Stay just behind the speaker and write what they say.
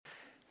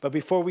But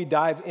before we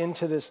dive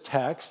into this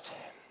text,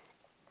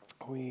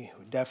 we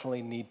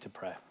definitely need to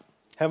pray.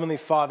 Heavenly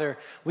Father,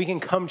 we can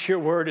come to your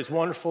word as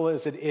wonderful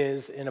as it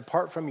is, and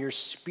apart from your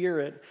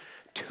Spirit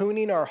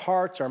tuning our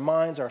hearts, our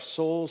minds, our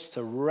souls to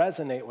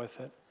resonate with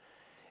it,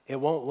 it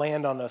won't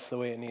land on us the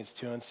way it needs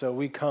to. And so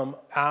we come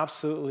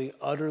absolutely,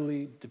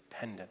 utterly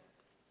dependent.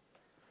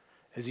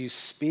 As you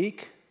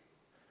speak,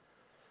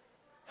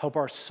 help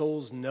our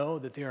souls know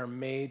that they are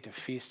made to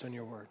feast on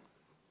your word.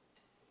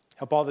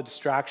 Help all the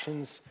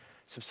distractions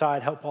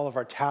subside. Help all of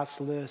our task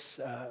lists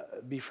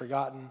be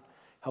forgotten.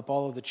 Help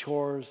all of the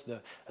chores,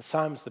 the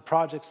assignments, the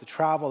projects, the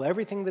travel,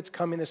 everything that's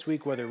coming this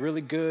week, whether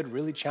really good,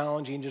 really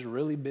challenging, just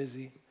really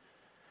busy.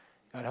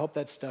 God, help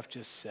that stuff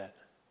just sit.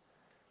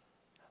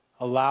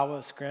 Allow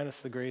us, grant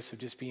us the grace of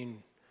just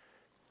being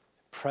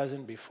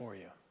present before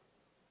you.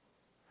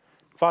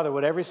 Father,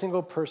 what every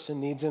single person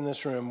needs in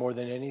this room more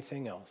than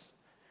anything else,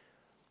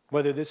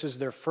 whether this is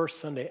their first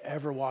Sunday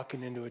ever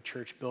walking into a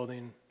church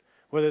building,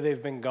 whether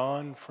they've been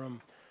gone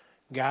from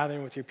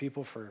gathering with your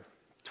people for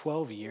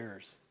 12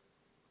 years,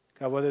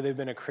 God, whether they've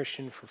been a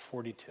Christian for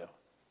 42.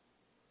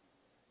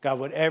 God,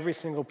 what every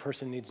single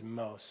person needs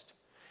most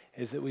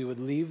is that we would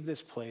leave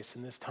this place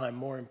and this time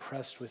more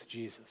impressed with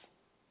Jesus,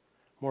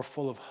 more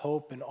full of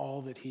hope in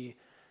all that he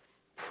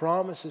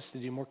promises to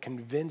do, more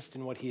convinced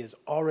in what he has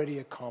already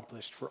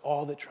accomplished for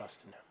all that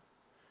trust in him.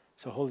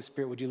 So Holy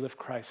Spirit, would you lift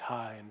Christ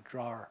high and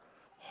draw our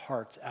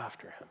hearts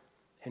after him?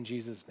 In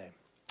Jesus' name,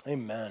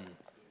 amen.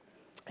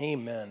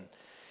 Amen.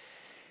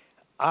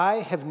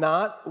 I have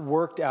not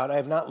worked out, I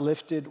have not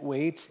lifted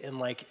weights in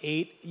like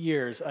 8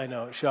 years. I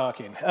know,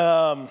 shocking.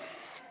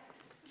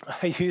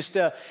 I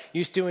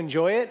used to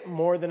enjoy it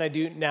more than I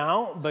do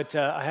now, but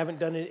I haven't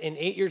done it in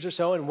 8 years or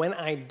so. And when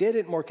I did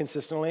it more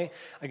consistently,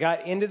 I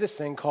got into this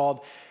thing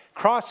called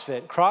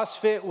CrossFit.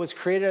 CrossFit was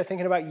created, I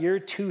think, in about year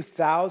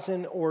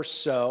 2000 or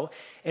so,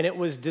 and it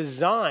was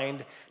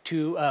designed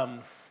to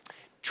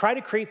try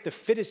to create the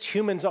fittest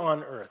humans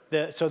on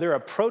earth. So their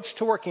approach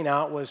to working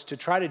out was to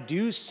try to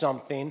do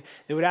something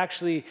that would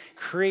actually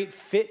create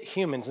fit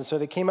humans. And so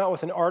they came out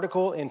with an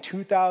article in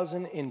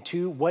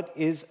 2002, What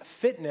is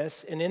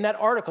Fitness? And in that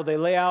article, they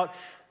lay out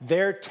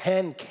their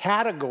 10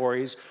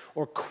 categories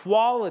or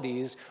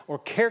qualities or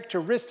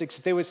characteristics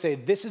that they would say,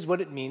 this is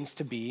what it means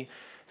to be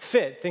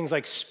fit. Things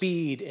like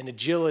speed and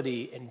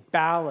agility and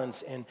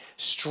balance and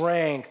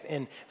strength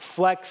and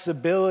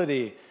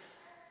flexibility.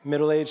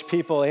 Middle-aged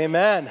people,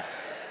 amen.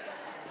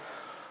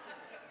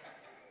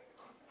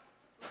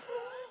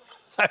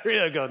 I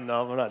really go,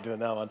 no, I'm not doing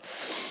that one.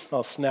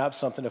 I'll snap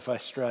something if I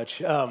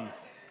stretch.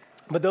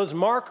 But those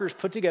markers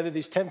put together,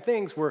 these 10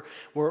 things, their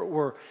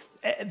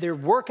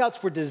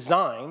workouts were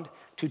designed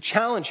to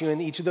challenge you in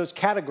each of those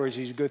categories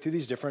as you go through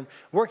these different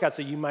workouts,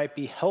 that you might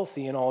be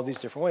healthy in all of these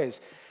different ways.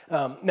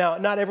 Now,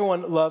 not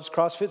everyone loves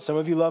CrossFit. Some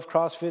of you love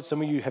CrossFit.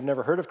 Some of you have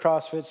never heard of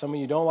CrossFit. Some of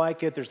you don't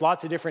like it. There's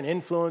lots of different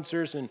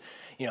influencers and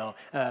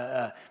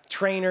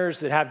trainers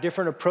that have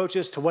different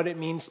approaches to what it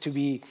means to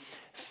be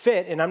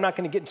fit. And I'm not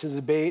going to get into the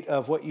debate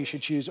of what you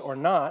should choose or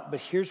not, but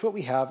here's what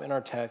we have in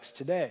our text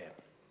today.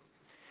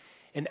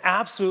 An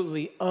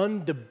absolutely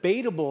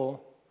undebatable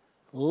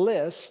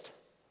list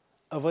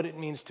of what it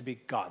means to be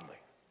godly.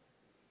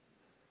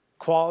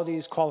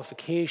 Qualities,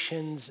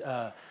 qualifications,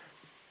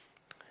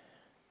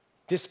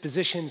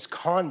 dispositions,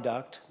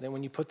 conduct, that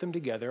when you put them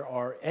together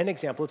are an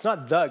example. It's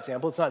not the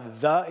example, it's not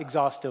the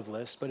exhaustive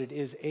list, but it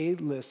is a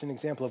list, an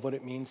example of what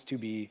it means to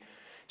be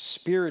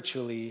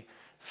spiritually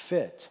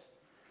fit.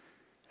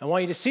 I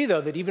want you to see,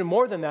 though, that even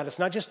more than that, it's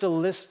not just a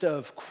list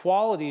of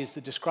qualities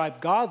that describe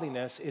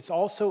godliness, it's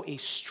also a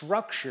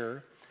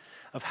structure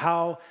of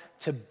how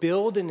to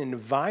build an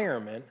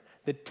environment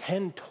that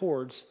tend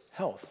towards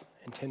health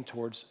and tend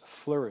towards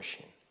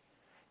flourishing.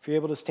 If you're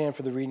able to stand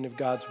for the reading of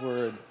God's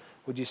word,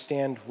 would you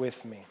stand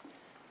with me?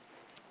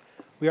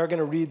 We are going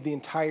to read the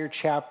entire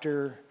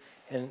chapter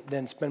and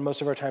then spend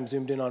most of our time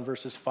zoomed in on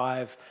verses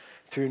 5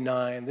 through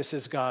 9. This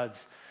is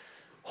God's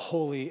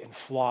holy and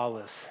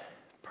flawless,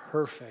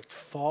 perfect,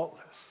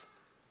 faultless,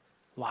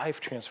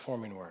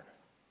 life-transforming word.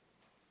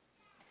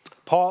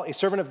 Paul, a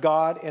servant of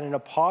God and an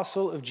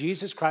apostle of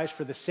Jesus Christ,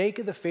 for the sake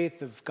of the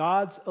faith of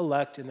God's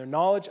elect and their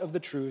knowledge of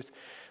the truth,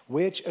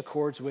 which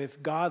accords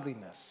with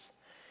godliness,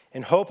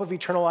 in hope of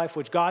eternal life,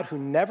 which God, who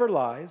never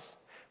lies,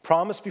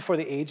 promised before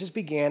the ages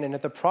began and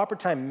at the proper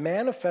time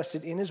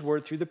manifested in his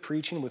word through the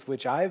preaching with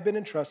which I have been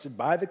entrusted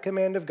by the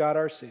command of God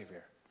our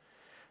Savior.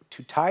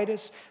 To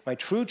Titus, my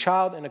true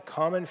child in a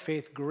common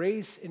faith,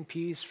 grace and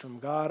peace from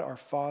God our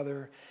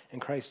Father and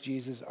Christ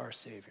Jesus our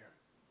Savior.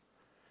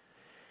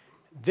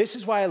 This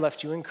is why I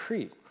left you in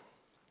Crete,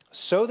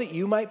 so that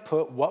you might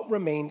put what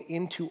remained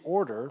into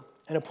order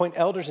and appoint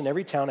elders in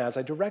every town as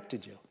I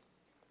directed you.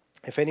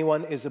 If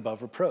anyone is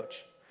above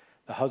reproach,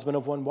 the husband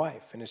of one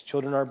wife, and his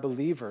children are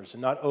believers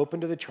and not open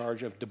to the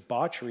charge of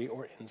debauchery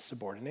or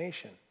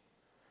insubordination.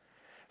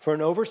 For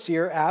an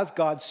overseer, as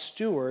God's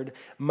steward,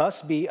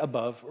 must be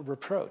above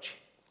reproach.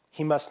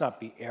 He must not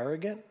be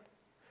arrogant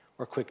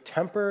or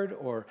quick-tempered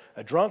or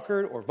a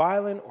drunkard or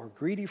violent or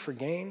greedy for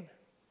gain.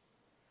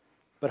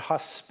 but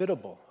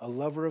hospitable, a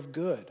lover of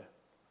good,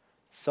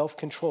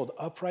 self-controlled,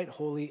 upright,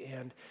 holy,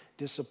 and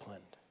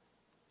disciplined.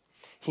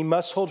 He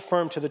must hold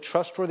firm to the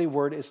trustworthy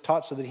word is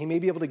taught so that he may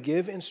be able to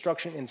give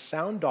instruction in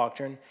sound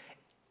doctrine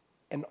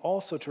and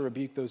also to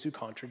rebuke those who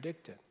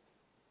contradict it.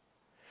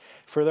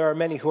 For there are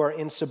many who are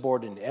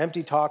insubordinate,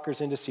 empty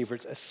talkers and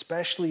deceivers,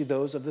 especially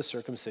those of the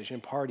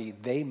circumcision party.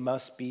 They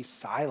must be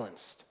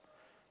silenced,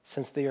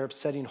 since they are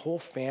upsetting whole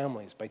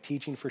families by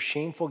teaching for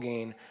shameful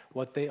gain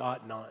what they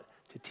ought not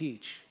to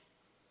teach.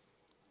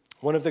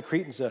 One of the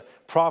Cretans, a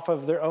prophet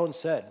of their own,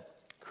 said,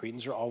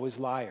 Cretans are always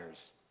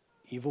liars,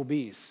 evil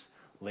beasts,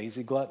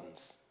 lazy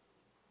gluttons.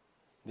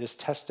 This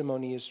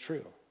testimony is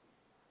true.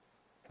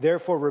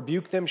 Therefore,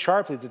 rebuke them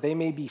sharply, that they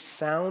may be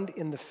sound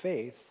in the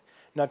faith,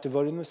 not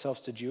devoting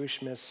themselves to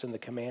Jewish myths and the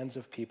commands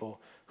of people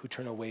who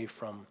turn away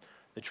from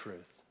the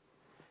truth.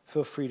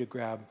 Feel free to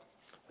grab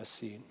a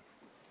seat.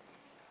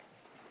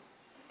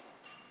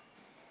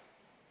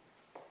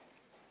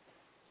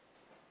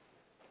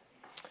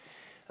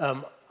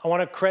 I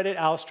want to credit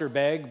Alistair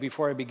Begg.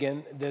 Before I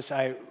begin this,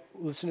 I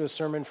listened to a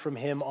sermon from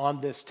him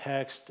on this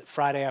text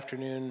Friday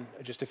afternoon,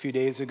 just a few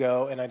days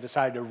ago, and I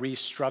decided to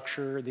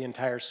restructure the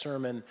entire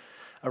sermon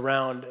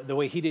around the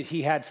way he did.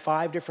 He had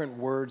 5 different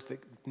words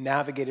that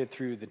navigated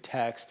through the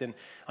text, and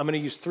I'm going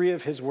to use 3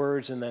 of his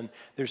words, and then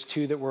there's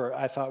 2 that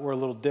I thought were a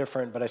little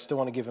different, but I still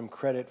want to give him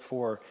credit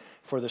for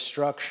the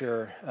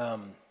structure.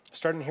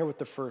 Starting here with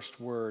the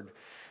first word,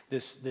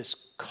 this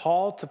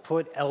call to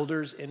put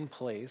elders in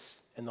place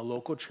in the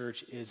local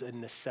church is a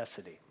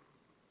necessity.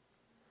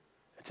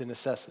 It's a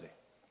necessity.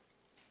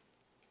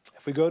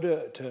 If we go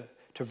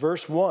to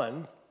verse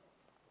 1,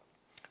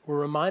 we're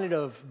reminded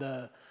of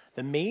the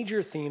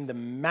major theme, the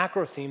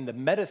macro theme, the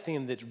meta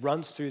theme that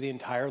runs through the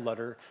entire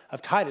letter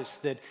of Titus,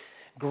 that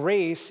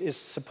grace is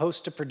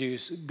supposed to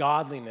produce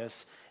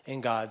godliness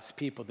in God's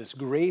people. This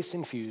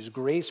grace-infused,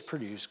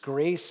 grace-produced,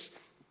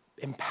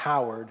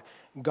 grace-empowered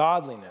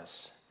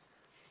godliness.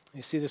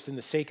 You see this in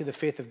the sake of the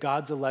faith of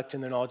God's elect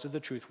and the knowledge of the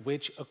truth,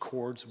 which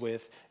accords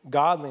with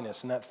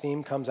godliness. And that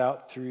theme comes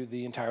out through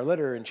the entire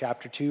letter. In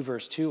chapter 2,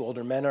 verse 2,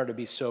 older men are to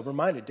be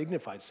sober-minded,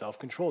 dignified,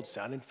 self-controlled,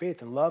 sound in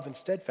faith and love and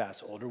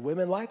steadfast. Older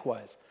women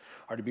likewise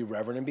are to be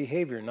reverent in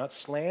behavior, not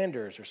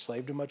slanderers or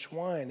slave to much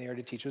wine. They are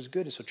to teach what is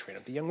good, and so train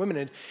up the young women.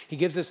 And he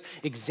gives this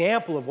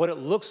example of what it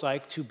looks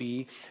like to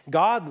be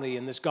godly.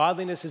 And this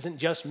godliness isn't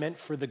just meant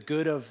for the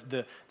good of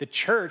the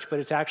church, but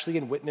it's actually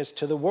in witness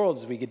to the world.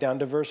 As we get down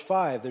to verse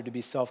 5, they're to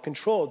be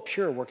self-controlled,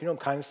 pure, working on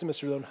kindness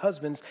to their own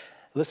husbands.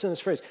 Listen to this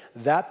phrase,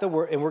 that the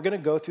word, and we're going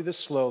to go through this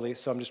slowly,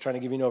 so I'm just trying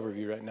to give you an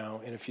overview right now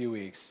in a few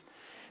weeks,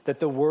 that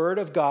the word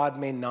of God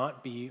may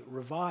not be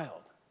reviled.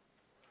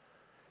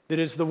 That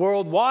as the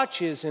world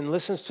watches and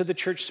listens to the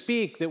church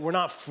speak, that we're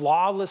not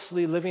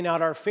flawlessly living out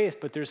our faith,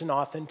 but there's an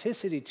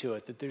authenticity to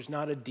it, that there's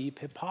not a deep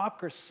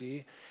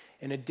hypocrisy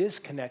and a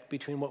disconnect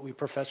between what we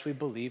profess we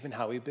believe and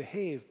how we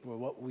behave, or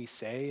what we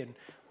say and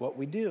what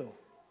we do.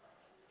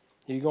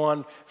 You go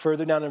on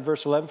further down in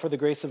verse 11, for the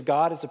grace of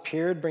God has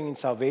appeared, bringing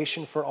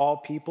salvation for all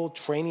people,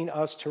 training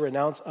us to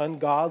renounce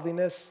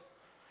ungodliness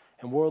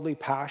and worldly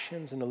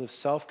passions and to live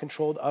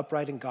self-controlled,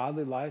 upright, and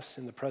godly lives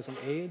in the present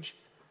age.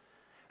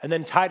 And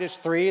then Titus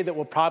 3 that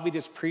we'll probably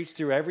just preach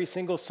through every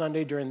single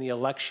Sunday during the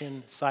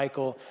election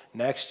cycle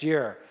next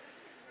year.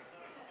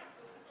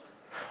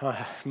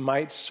 I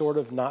might sort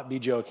of not be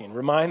joking.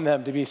 Remind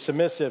them to be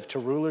submissive to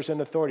rulers and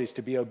authorities,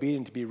 to be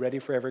obedient, to be ready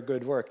for every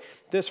good work.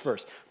 This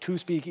verse, to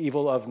speak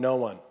evil of no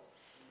one,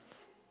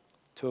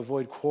 to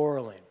avoid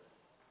quarreling,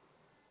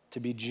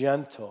 to be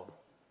gentle,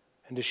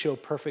 and to show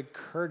perfect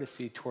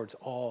courtesy towards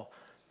all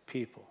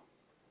people.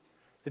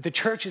 That the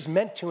church is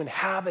meant to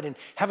inhabit and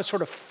have a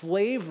sort of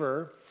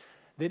flavor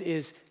that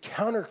is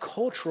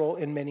countercultural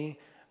in many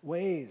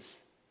ways.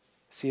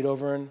 See it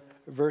over in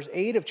verse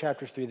 8 of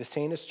chapter 3. The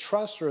saying is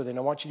trustworthy, and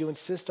I want you to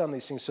insist on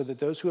these things so that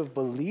those who have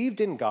believed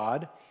in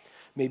God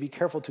may be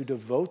careful to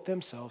devote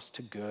themselves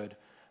to good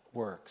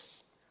works.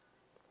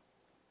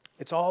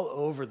 It's all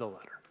over the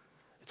letter.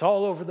 It's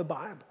all over the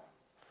Bible.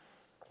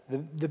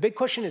 The big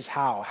question is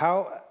how?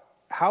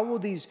 How will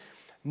these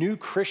new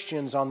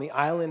Christians on the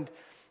island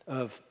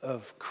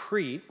of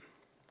Crete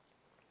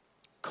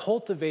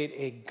cultivate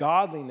a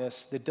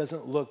godliness that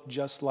doesn't look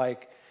just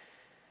like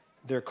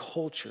their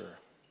culture?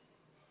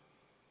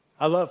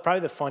 I love, probably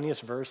the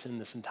funniest verse in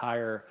this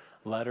entire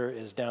letter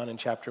is down in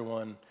chapter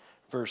 1,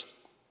 verse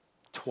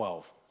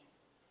 12.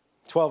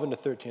 12 into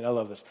 13, I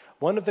love this.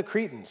 One of the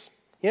Cretans.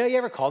 You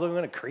ever called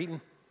anyone a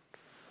Cretan?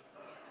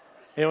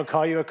 Anyone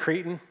call you a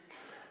Cretan?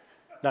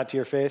 Not to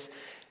your face.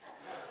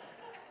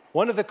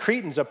 One of the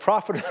Cretans, a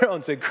prophet of their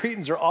own, said,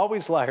 Cretans are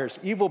always liars,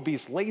 evil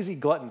beasts, lazy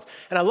gluttons.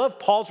 And I love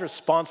Paul's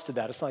response to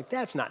that. It's like,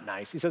 that's not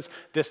nice. He says,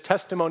 this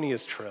testimony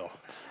is true.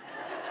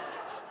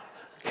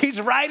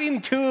 He's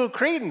writing to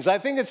Cretans. I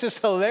think it's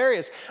just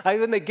hilarious.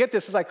 When they get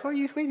this, it's like,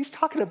 he's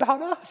talking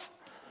about us.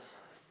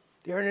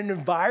 They're in an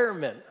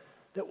environment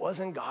that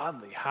wasn't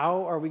godly.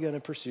 How are we going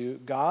to pursue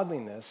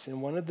godliness?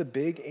 And one of the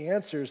big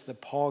answers that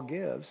Paul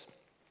gives,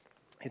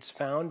 it's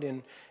found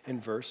in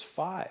verse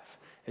 5.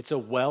 It's a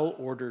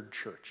well-ordered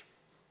church.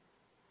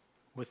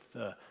 with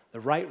the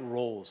right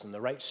roles and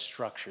the right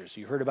structures.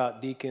 You heard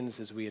about deacons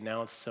as we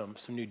announced some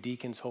new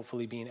deacons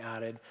hopefully being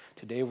added.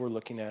 Today we're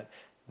looking at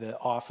the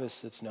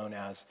office that's known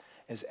as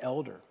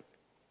elder.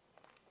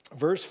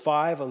 Verse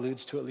 5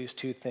 alludes to at least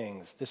two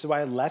things. This is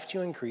why I left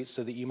you in Crete,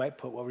 so that you might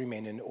put what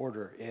remained in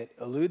order. It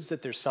alludes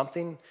that there's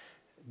something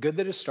good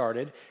that has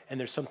started, and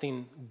there's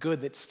something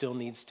good that still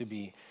needs to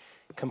be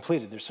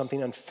completed. There's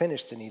something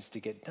unfinished that needs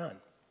to get done.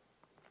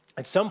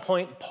 At some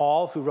point,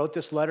 Paul, who wrote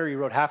this letter, he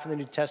wrote half of the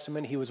New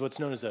Testament. He was what's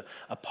known as an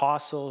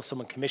apostle,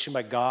 someone commissioned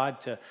by God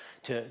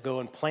to go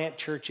and plant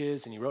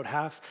churches, and he wrote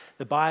half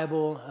the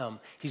Bible.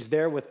 He's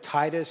there with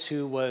Titus,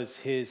 who was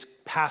his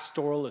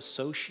pastoral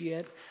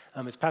associate.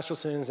 His pastoral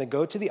associate, they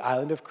go to the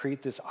island of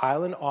Crete, this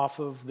island off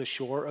of the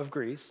shore of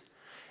Greece,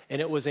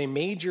 and it was a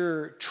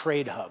major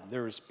trade hub.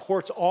 There was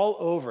ports all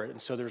over it,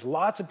 and so there's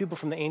lots of people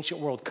from the ancient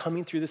world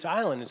coming through this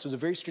island, and so it was a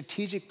very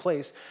strategic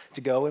place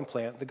to go and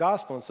plant the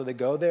gospel. And so they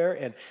go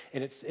there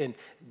and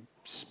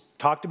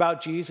talked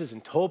about Jesus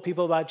and told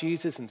people about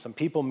Jesus, and some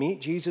people meet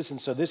Jesus, and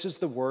so this is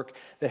the work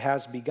that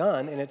has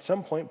begun. And at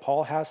some point,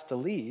 Paul has to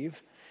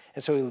leave,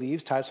 and so he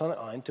leaves Titus on the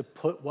island to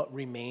put what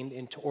remained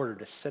into order,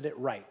 to set it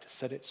right, to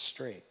set it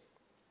straight.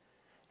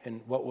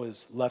 And what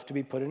was left to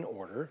be put in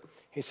order,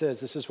 he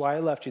says, this is why I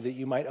left you, that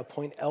you might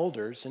appoint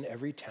elders in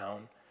every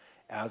town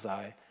as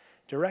I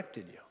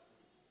directed you.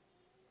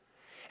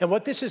 And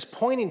what this is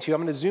pointing to,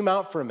 I'm going to zoom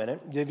out for a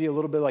minute, give you a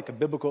little bit like a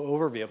biblical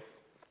overview.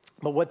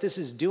 But what this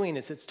is doing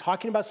is it's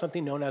talking about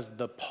something known as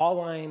the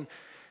Pauline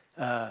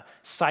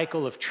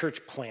cycle of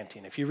church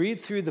planting. If you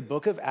read through the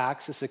book of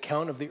Acts, this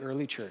account of the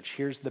early church,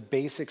 here's the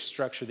basic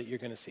structure that you're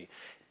going to see.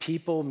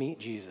 People meet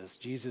Jesus.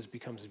 Jesus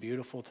becomes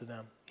beautiful to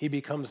them. He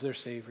becomes their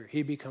Savior.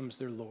 He becomes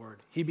their Lord.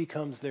 He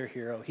becomes their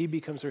hero.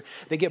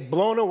 They get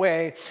blown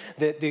away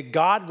that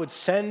God would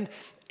send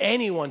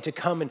anyone to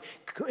come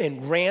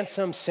and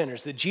ransom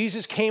sinners, that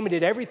Jesus came and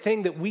did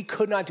everything that we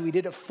could not do. He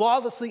did it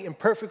flawlessly and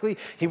perfectly.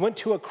 He went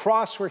to a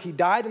cross where he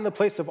died in the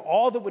place of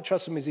all that would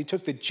trust him as he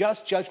took the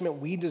just judgment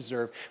we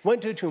deserve,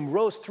 went to a tomb,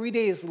 rose 3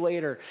 days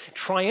later,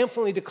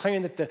 triumphantly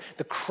declaring that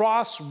the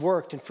cross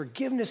worked and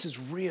forgiveness is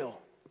real.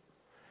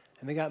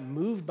 And they got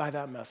moved by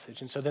that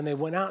message. And so then they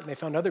went out and they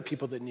found other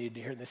people that needed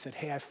to hear it. And they said,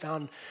 hey,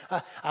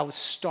 I was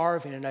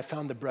starving and I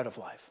found the bread of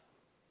life.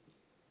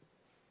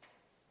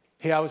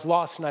 Hey, I was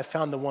lost and I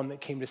found the one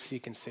that came to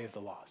seek and save the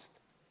lost.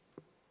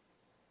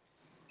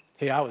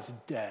 Hey, I was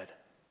dead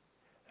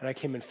and I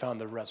came and found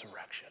the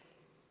resurrection.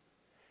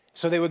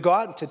 So they would go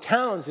out into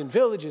towns and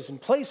villages and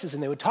places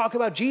and they would talk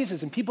about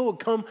Jesus and people would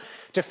come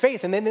to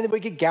faith. And then they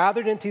would get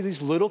gathered into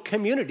these little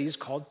communities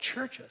called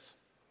churches.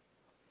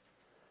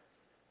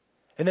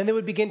 And then they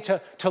would begin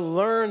to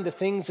learn the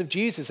things of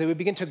Jesus. They would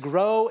begin to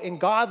grow in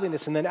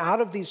godliness. And then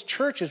out of these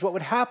churches, what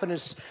would happen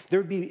is there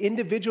would be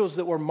individuals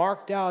that were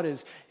marked out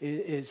as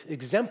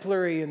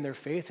exemplary in their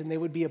faith, and they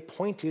would be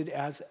appointed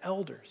as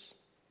elders.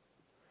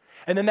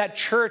 And then that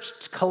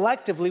church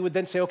collectively would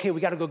then say, okay,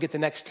 we got to go get the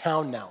next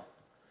town now.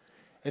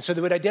 And so they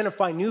would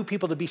identify new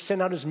people to be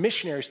sent out as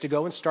missionaries to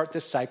go and start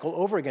this cycle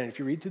over again. If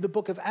you read through the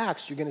book of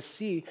Acts, you're going to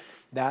see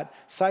that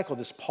cycle,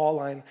 this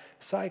Pauline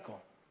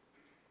cycle.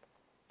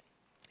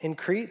 In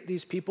Crete,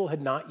 these people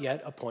had not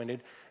yet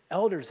appointed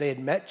elders. They had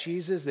met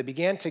Jesus. They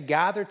began to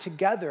gather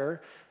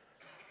together,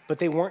 but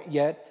they weren't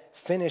yet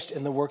finished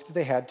in the work that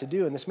they had to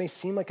do. And this may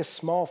seem like a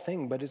small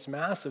thing, but it's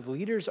massive.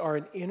 Leaders are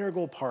an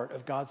integral part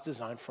of God's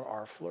design for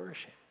our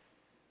flourishing.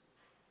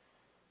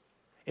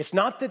 It's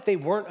not that they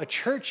weren't a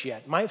church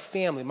yet. My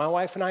family, my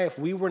wife and I, if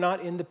we were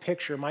not in the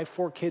picture, my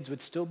 4 kids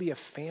would still be a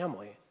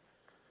family,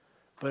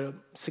 but a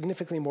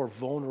significantly more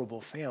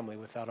vulnerable family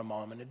without a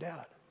mom and a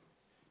dad.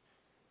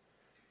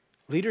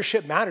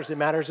 Leadership matters. It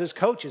matters as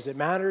coaches. It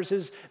matters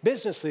as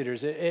business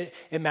leaders. It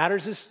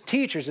matters as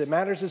teachers. It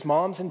matters as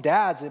moms and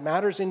dads. It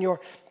matters in your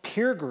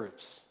peer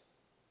groups.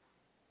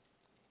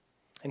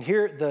 And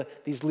here,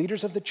 these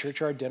leaders of the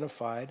church are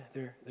identified.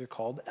 They're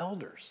called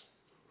elders.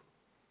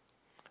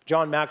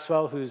 John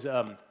Maxwell, who's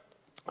a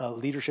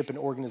leadership and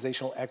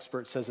organizational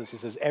expert, says this. He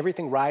says,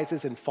 everything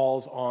rises and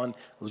falls on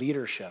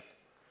leadership.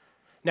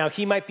 Now,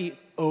 he might be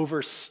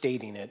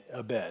overstating it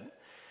a bit,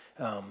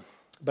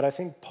 but I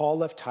think Paul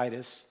left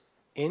Titus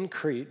in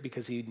Crete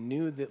because he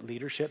knew that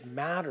leadership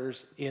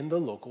matters in the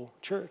local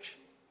church.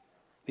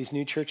 These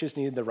new churches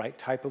needed the right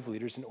type of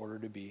leaders in order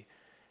to be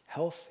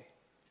healthy.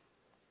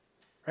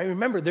 Right?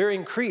 Remember, they're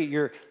in Crete.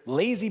 You're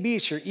lazy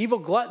beasts, you're evil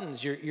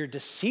gluttons, you're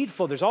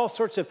deceitful. There's all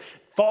sorts of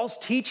false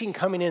teaching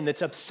coming in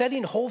that's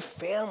upsetting whole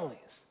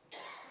families.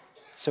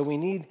 So we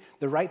need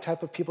the right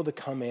type of people to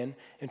come in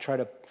and try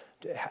to,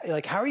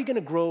 like, how are you going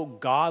to grow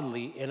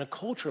godly in a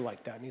culture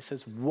like that? And he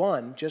says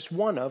just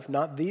one of,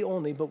 not the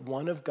only, but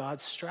one of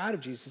God's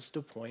strategies is to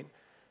appoint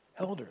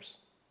elders.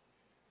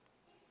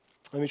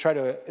 Let me try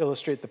to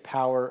illustrate the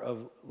power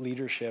of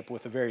leadership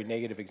with a very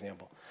negative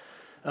example.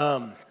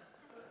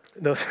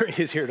 Those are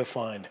easier to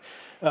find.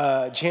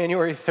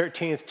 January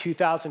 13th,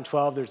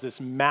 2012, there's this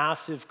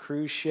massive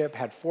cruise ship,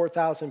 had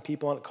 4,000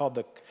 people on it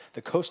called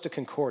the Costa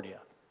Concordia.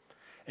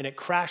 And it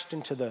crashed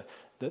into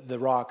the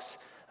rocks,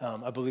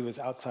 I believe it was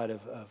outside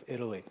of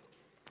Italy.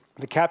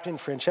 the captain,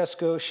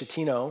 Francesco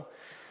Schettino,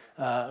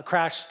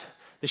 crashed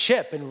the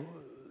ship, and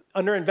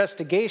under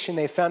investigation,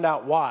 they found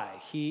out why.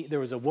 There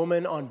was a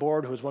woman on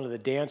board who was one of the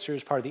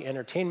dancers, part of the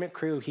entertainment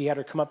crew. He had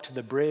her come up to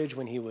the bridge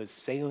when he was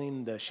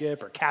sailing the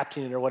ship or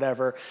captaining or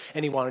whatever,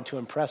 and he wanted to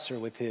impress her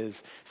with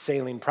his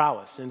sailing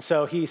prowess. And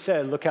so he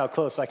said, look how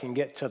close I can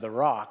get to the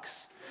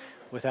rocks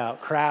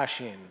without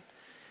crashing.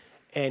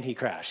 And he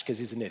crashed because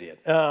he's an idiot.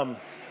 That's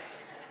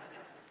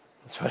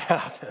what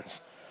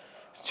happens.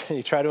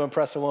 You try to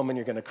impress a woman,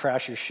 you're going to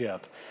crash your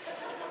ship.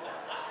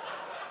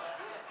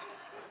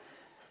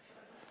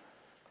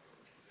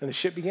 And the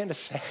ship began to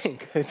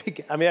sink.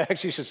 I mean, I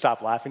actually should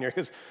stop laughing here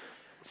because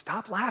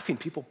stop laughing.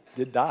 People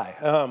did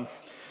die.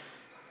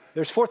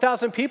 There's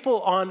 4,000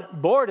 people on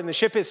board and the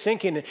ship is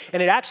sinking.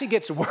 And it actually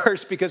gets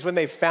worse because when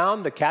they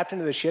found the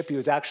captain of the ship, he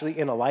was actually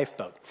in a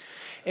lifeboat.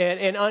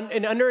 And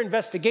under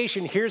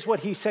investigation, here's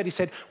what he said. He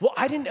said, well,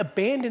 I didn't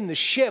abandon the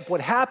ship.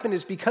 What happened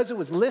is because it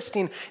was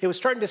listing, it was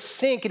starting to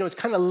sink and it was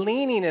kind of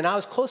leaning and I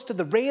was close to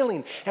the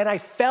railing and I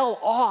fell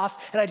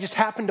off and I just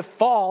happened to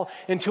fall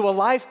into a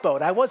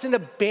lifeboat. I wasn't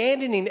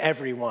abandoning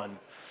everyone.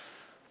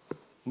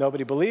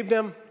 Nobody believed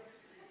him.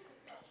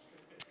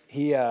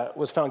 He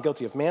was found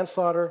guilty of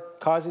manslaughter,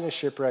 causing a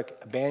shipwreck,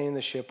 abandoning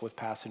the ship with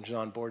passengers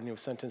on board, and he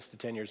was sentenced to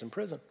 10 years in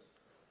prison.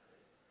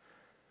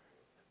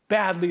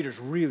 Bad leaders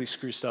really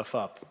screw stuff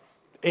up.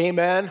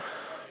 Amen?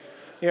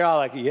 You're all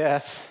like,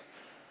 yes.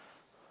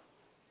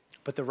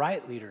 But the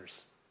right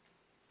leaders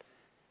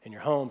in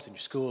your homes, in your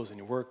schools, in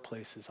your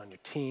workplaces, on your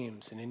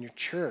teams, and in your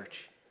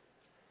church,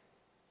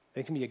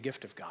 they can be a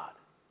gift of God.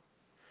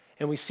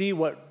 And we see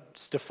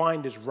what's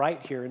defined as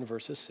right here in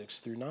verses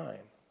 6 through 9.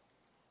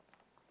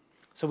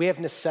 So we have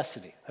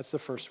necessity. That's the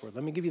first word.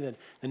 Let me give you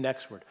the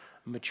next word,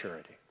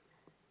 maturity.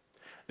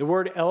 The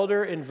word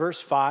elder in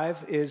verse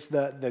 5 is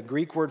the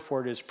Greek word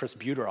for it is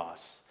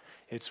presbyteros.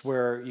 It's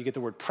where you get the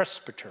word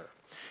presbyter.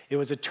 It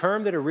was a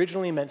term that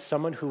originally meant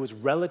someone who was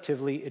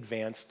relatively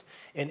advanced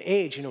in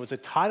age, and it was a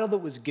title that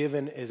was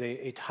given as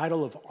a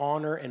title of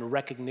honor and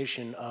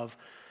recognition of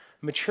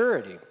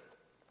maturity.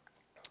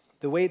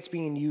 The way it's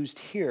being used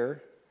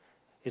here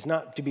is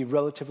not to be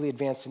relatively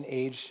advanced in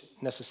age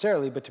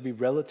necessarily, but to be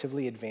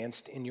relatively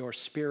advanced in your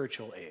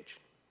spiritual age.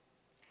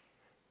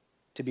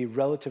 To be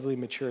relatively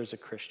mature as a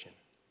Christian.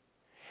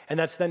 And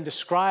that's then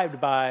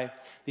described by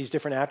these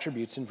different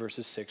attributes in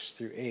verses 6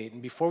 through 8.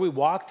 And before we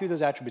walk through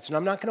those attributes, and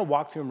I'm not going to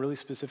walk through them really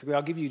specifically,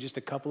 I'll give you just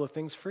a couple of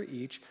things for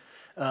each,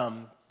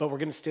 but we're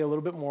going to stay a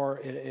little bit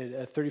more at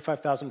a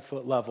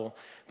 35,000-foot level.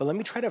 But let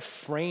me try to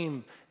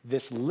frame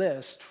this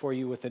list for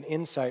you with an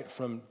insight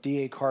from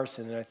D.A.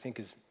 Carson that I think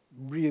is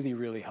really,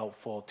 really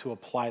helpful to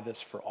apply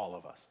this for all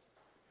of us.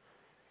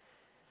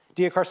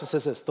 D.A. Carson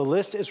says this, the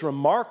list is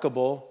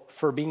remarkable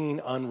for being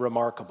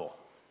unremarkable.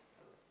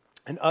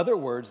 In other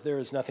words, there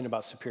is nothing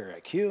about superior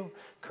IQ,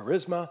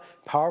 charisma,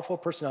 powerful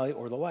personality,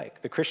 or the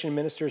like. The Christian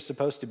minister is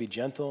supposed to be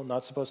gentle,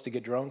 not supposed to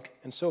get drunk,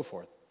 and so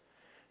forth.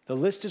 The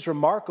list is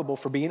remarkable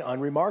for being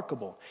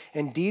unremarkable.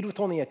 Indeed, with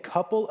only a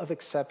couple of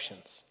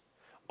exceptions,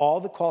 all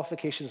the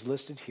qualifications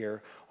listed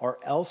here are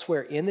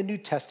elsewhere in the New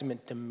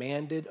Testament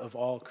demanded of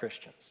all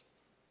Christians.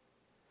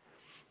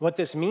 What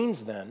this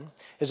means then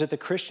is that the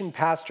Christian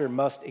pastor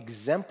must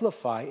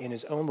exemplify in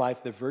his own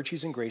life the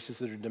virtues and graces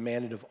that are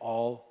demanded of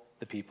all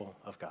the people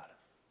of God.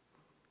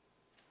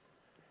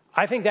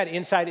 I think that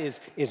insight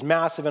is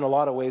massive in a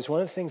lot of ways.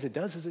 One of the things it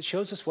does is it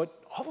shows us what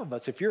all of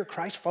us, if you're a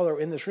Christ follower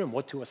in this room,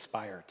 what to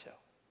aspire to.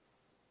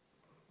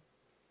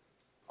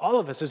 All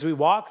of us, as we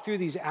walk through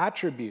these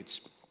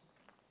attributes,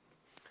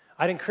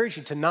 I'd encourage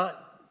you to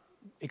not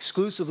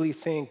exclusively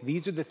think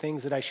these are the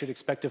things that I should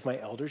expect of my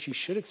elders. You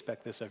should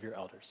expect this of your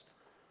elders.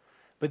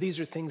 But these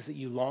are things that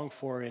you long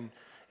for in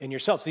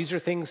yourselves. These are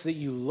things that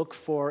you look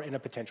for in a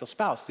potential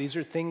spouse. These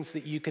are things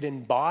that you could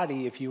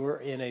embody if you were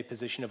in a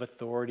position of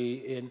authority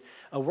in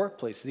a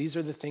workplace. These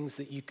are the things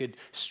that you could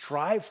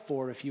strive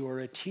for if you were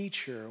a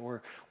teacher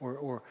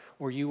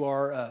or you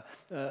are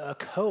a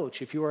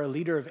coach, if you are a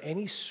leader of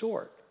any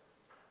sort.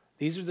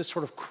 These are the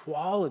sort of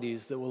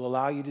qualities that will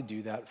allow you to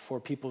do that for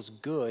people's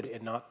good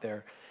and not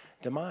their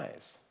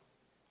demise.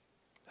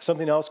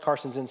 Something else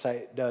Carson's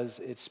insight does,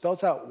 it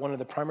spells out one of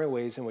the primary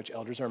ways in which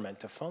elders are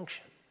meant to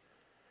function,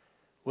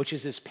 which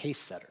is as pace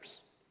setters.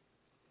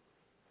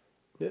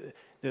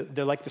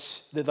 They're like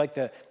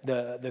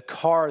the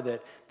car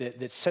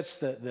that sets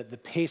the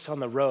pace on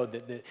the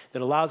road,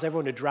 that allows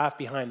everyone to draft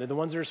behind. They're the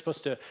ones that are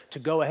supposed to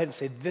go ahead and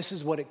say, this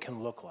is what it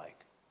can look like.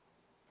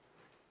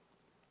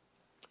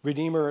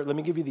 Redeemer, let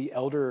me give you the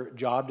elder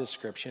job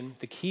description.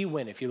 The key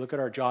win, if you look at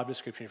our job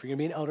description, if you're going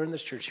to be an elder in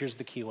this church, here's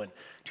the key win.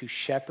 To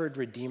shepherd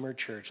Redeemer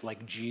Church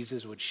like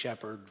Jesus would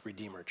shepherd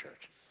Redeemer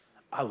Church.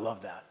 I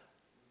love that.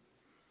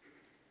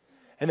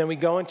 And then we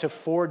go into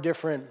 4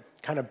 different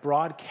kind of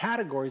broad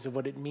categories of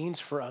what it means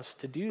for us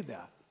to do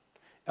that.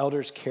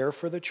 Elders care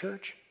for the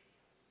church,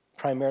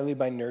 primarily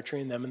by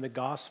nurturing them in the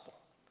gospel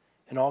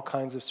in all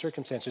kinds of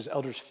circumstances.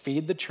 Elders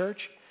feed the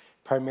church,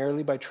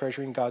 primarily by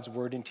treasuring God's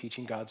word and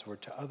teaching God's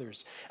word to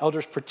others.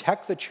 Elders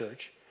protect the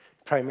church,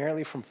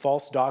 primarily from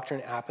false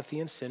doctrine, apathy,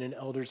 and sin, and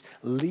elders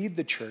lead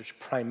the church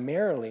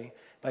primarily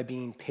by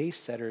being pace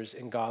setters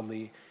and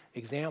godly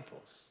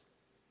examples.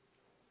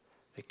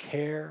 They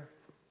care,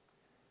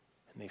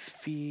 and they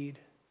feed,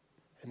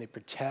 and they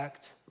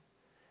protect,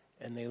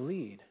 and they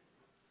lead,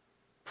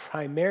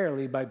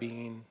 primarily by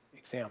being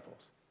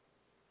examples.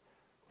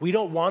 We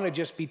don't want to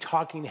just be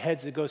talking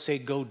heads that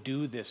go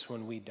do this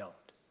when we don't.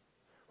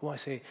 We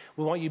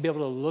want you to be able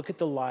to look at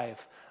the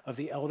life of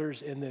the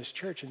elders in this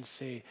church and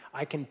say,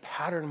 I can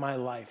pattern my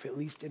life, at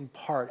least in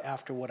part,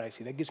 after what I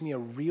see. That gives me a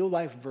real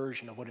life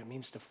version of what it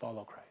means to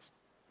follow Christ.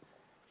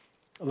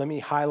 Let me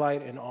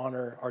highlight and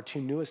honor our two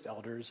newest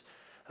elders,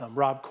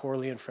 Rob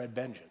Corley and Fred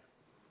Benjamin.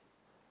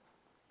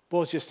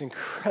 Both just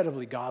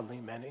incredibly godly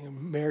men,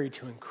 married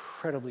to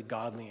incredibly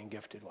godly and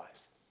gifted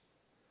wives.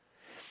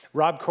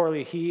 Rob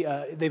Corley,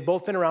 they've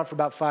both been around for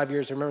about 5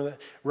 years. I remember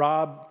that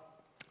Rob,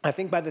 I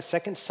think by the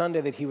second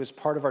Sunday that he was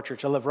part of our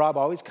church, I love Rob,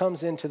 always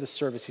comes into the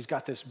service. He's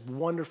got this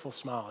wonderful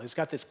smile. He's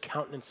got this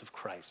countenance of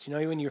Christ. You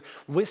know, when you're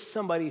with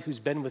somebody who's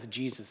been with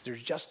Jesus,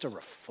 there's just a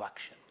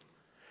reflection.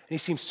 And he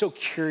seems so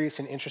curious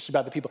and interested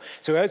about the people.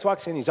 So he always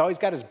walks in, he's always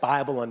got his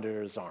Bible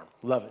under his arm.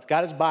 Love it.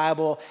 Got his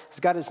Bible, he's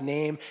got his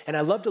name. And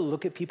I love to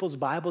look at people's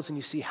Bibles and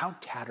you see, how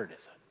tattered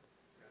is it?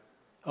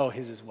 Oh,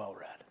 his is well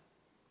read.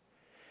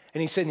 And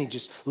he said he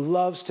just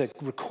loves to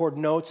record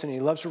notes and he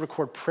loves to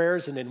record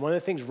prayers. And then one of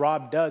the things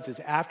Rob does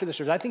is after the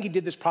service, I think he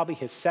did this probably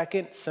his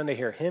second Sunday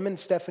here. Him and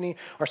Stephanie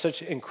are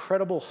such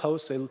incredible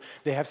hosts.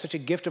 They have such a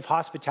gift of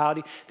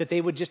hospitality that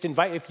they would just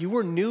invite, if you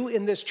were new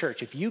in this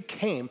church, if you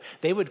came,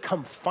 they would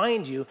come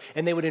find you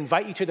and they would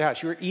invite you to their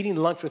house. You were eating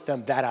lunch with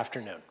them that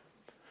afternoon.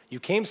 You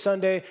came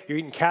Sunday, you're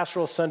eating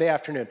casserole Sunday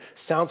afternoon.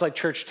 Sounds like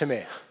church to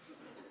me.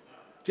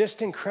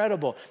 Just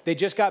incredible. They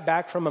just got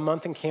back from a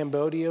month in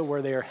Cambodia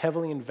where they are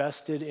heavily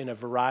invested in a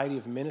variety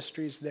of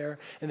ministries there,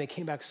 and they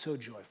came back so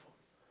joyful.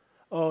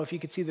 Oh, if you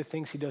could see the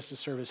things he does to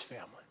serve his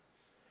family.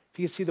 If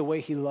you could see the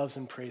way he loves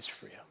and prays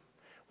for you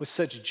with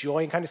such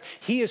joy and kindness.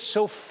 He is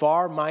so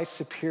far my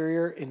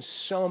superior in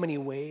so many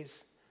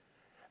ways,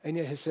 and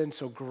yet has been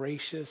so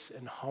gracious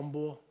and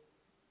humble.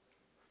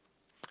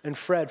 And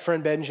Fred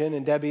Benjamin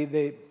and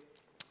Debbie,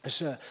 it's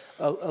a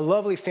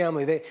lovely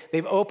family.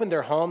 They've opened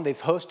their home.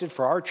 They've hosted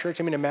for our church.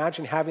 I mean,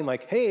 imagine having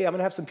like, hey, I'm going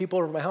to have some people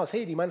over at my house.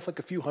 Hey, do you mind if like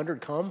a few hundred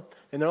come?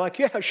 And they're like,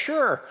 yeah,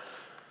 sure.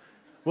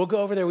 We'll go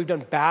over there. We've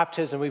done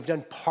baptism. We've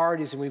done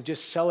parties, and we've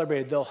just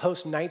celebrated. They'll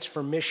host nights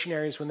for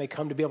missionaries when they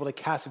come to be able to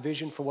cast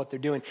vision for what they're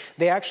doing.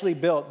 They actually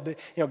built,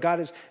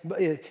 God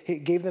He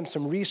gave them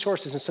some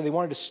resources, and so they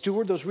wanted to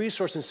steward those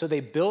resources. So they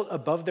built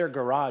above their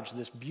garage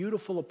this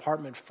beautiful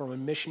apartment for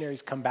when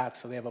missionaries come back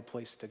so they have a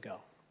place to go.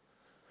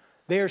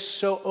 They are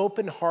so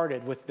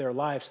open-hearted with their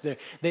lives.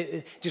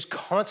 They just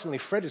constantly,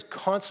 Fred is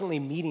constantly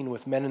meeting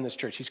with men in this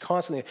church. He's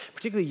constantly,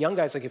 particularly young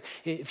guys, like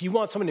if you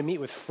want someone to meet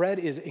with, Fred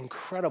is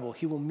incredible.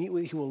 He will meet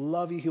with you, he will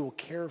love you, he will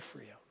care for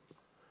you.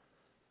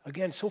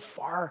 Again, so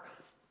far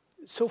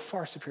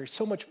superior,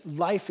 so much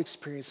life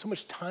experience, so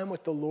much time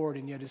with the Lord,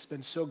 and yet has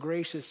been so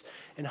gracious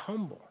and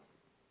humble.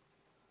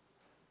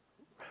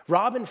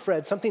 Rob and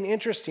Fred, something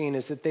interesting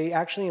is that they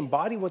actually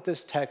embody what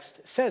this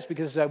text says,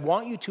 because I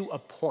want you to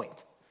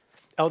appoint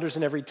elders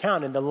in every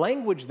town. And the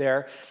language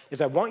there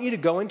is I want you to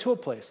go into a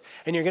place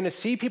and you're going to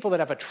see people that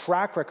have a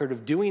track record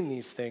of doing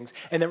these things,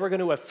 and then we're going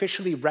to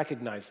officially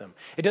recognize them.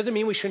 It doesn't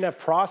mean we shouldn't have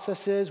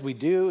processes. We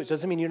do. It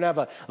doesn't mean you don't have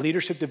a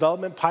leadership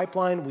development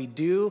pipeline. We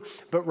do.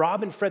 But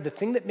Rob and Fred, the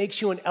thing that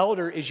makes you an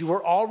elder is you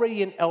were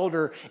already an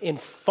elder in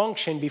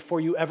function before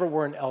you ever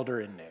were an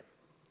elder in name.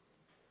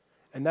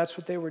 And that's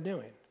what they were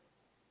doing.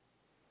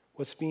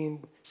 What's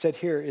being said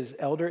here is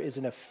elder is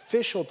an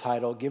official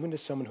title given to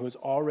someone who is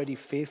already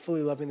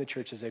faithfully loving the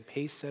church as a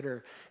pace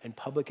setter and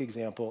public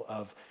example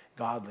of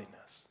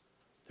godliness.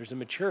 There's a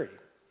maturity.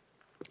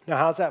 Now,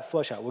 how's that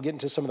flush out? We'll get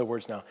into some of the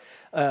words now.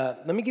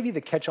 Let me give you the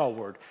catch-all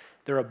word.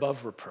 They're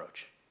above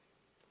reproach.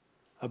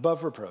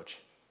 Above reproach.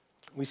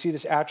 We see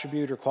this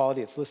attribute or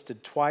quality. It's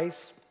listed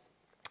twice,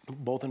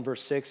 both in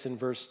verse 6 and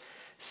verse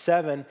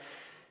 7.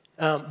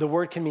 The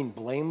word can mean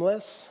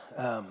blameless,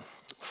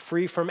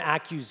 free from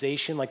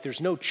accusation, like there's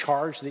no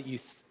charge that you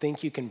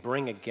think you can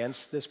bring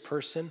against this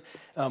person.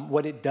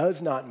 What it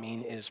does not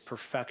mean is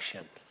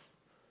perfection.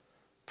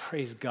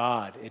 Praise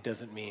God, it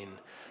doesn't mean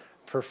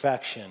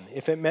perfection.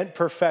 If it meant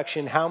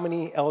perfection, how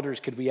many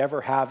elders could we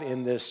ever have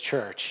in this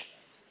church?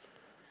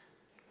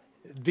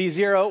 Be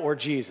zero or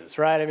Jesus,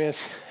 right? I mean,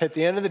 at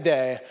the end of the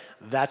day,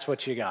 that's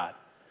what you got.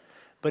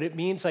 But it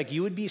means like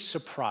you would be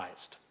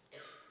surprised.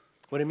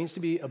 What it means to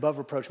be above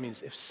reproach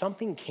means if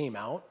something came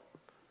out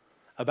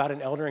about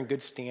an elder in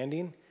good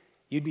standing,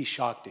 you'd be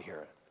shocked to hear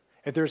it.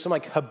 If there was some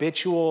like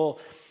habitual,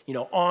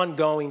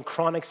 ongoing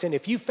chronic sin,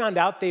 if you found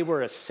out they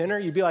were a sinner,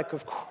 you'd be like,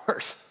 of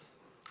course.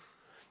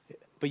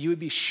 But you would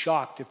be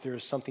shocked if there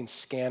was something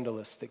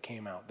scandalous that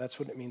came out. That's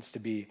what it means to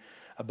be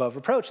above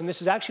reproach. And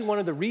this is actually one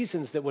of the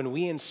reasons that when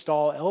we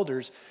install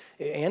elders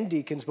and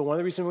deacons, but one of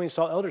the reasons when we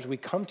install elders, we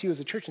come to you as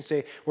a church and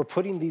say, we're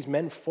putting these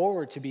men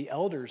forward to be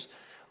elders.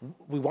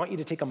 We want you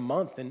to take a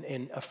month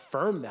and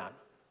affirm that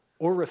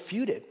or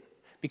refute it.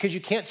 Because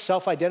you can't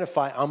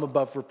self-identify, I'm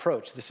above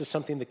reproach. This is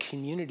something the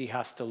community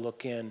has to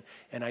look in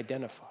and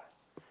identify.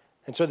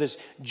 And so this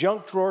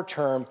junk drawer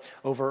term,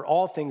 over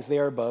all things they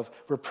are above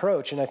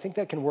reproach. And I think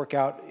that can work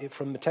out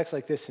from the text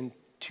like this in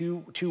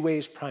two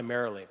ways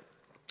primarily.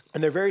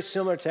 And they're very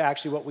similar to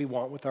actually what we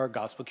want with our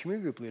gospel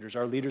community group leaders,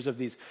 our leaders of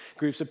these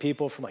groups of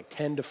people from like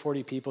 10 to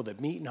 40 people that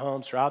meet in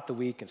homes throughout the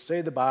week and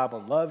study the Bible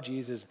and love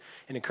Jesus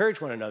and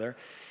encourage one another,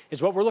 is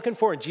what we're looking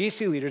for in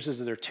GC leaders is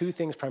that there are two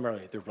things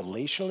primarily. They're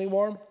relationally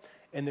warm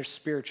and they're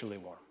spiritually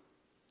warm.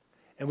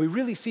 And we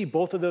really see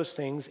both of those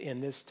things in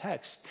this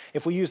text.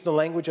 If we use the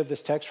language of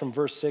this text from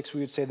verse 6, we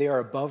would say they are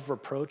above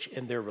reproach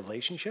in their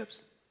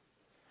relationships.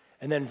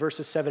 And then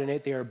verses 7 and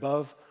 8, they are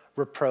above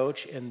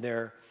reproach in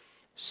their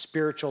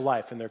spiritual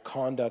life and their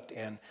conduct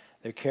and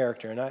their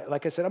character. And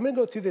like I said, I'm going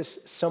to go through this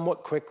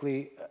somewhat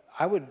quickly.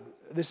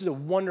 This is a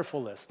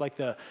wonderful list, like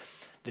the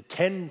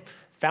 10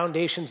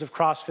 foundations of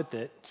CrossFit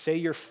that say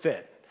you're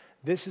fit.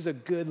 This is a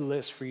good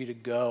list for you to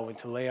go and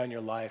to lay on your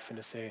life and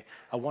to say,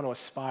 I want to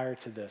aspire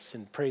to this,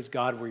 and praise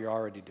God where you're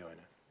already doing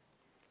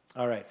it.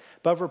 All right,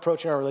 above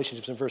reproach in our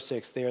relationships in verse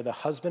 6, they are the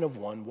husband of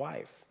one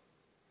wife.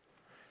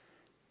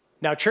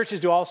 Now,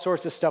 churches do all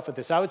sorts of stuff with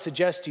this. I would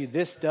suggest to you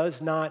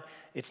it's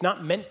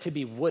not meant to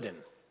be wooden.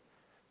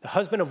 The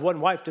husband of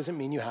one wife doesn't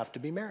mean you have to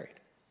be married.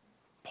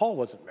 Paul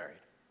wasn't married.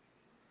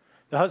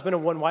 The husband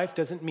of one wife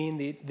doesn't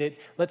mean that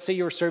let's say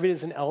you were serving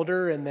as an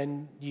elder and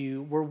then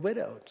you were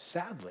widowed,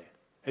 sadly.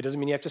 It doesn't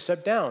mean you have to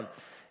step down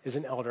as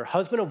an elder.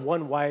 Husband of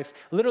one wife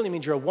literally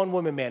means you're a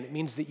one-woman man. It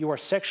means that you are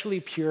sexually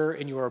pure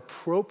and you are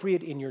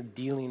appropriate in your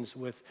dealings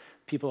with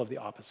people of the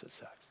opposite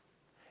sex.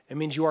 It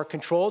means you are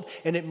controlled,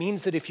 and it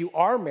means that if you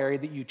are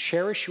married, that you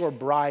cherish your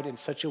bride in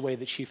such a way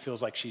that she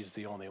feels like she's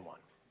the only one.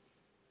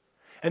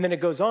 And then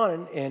it goes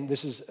on, and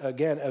this is,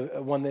 again,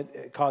 one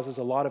that causes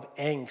a lot of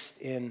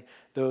angst in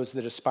those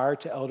that aspire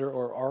to elder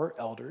or are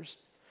elders.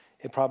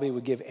 It probably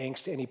would give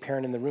angst to any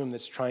parent in the room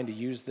that's trying to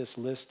use this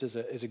list as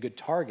a good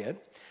target.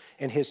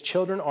 And his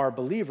children are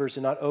believers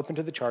and not open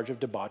to the charge of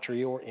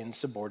debauchery or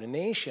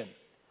insubordination.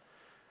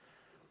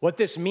 What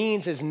this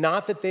means is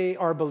not that they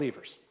are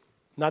believers,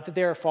 not that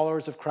they are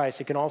followers of Christ.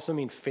 It can also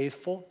mean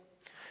faithful.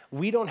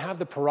 We don't have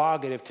the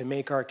prerogative to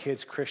make our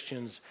kids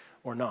Christians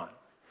or not.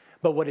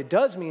 But what it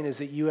does mean is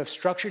that you have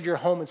structured your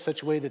home in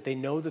such a way that they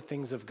know the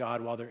things of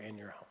God while they're in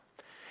your home.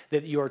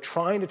 That you're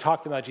trying to talk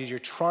to them about Jesus, you're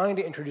trying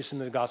to introduce them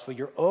to the gospel,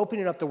 you're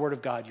opening up the word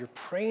of God, you're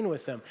praying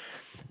with them.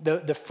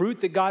 The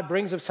fruit that God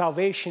brings of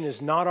salvation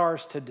is not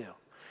ours to do,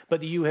 but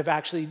that you have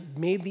actually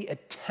made the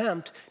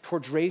attempt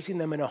towards raising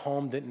them in a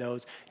home that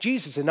knows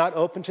Jesus and not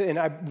open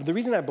to, the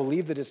reason I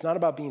believe that it's not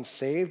about being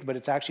saved, but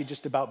it's actually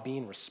just about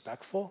being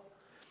respectful,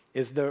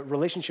 is the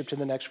relationship to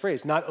the next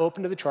phrase, not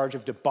open to the charge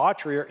of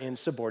debauchery or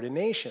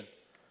insubordination.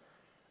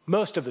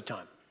 Most of the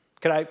time.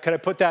 Could I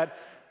put that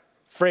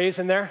phrase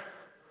in there?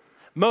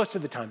 Most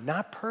of the time,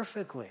 not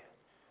perfectly.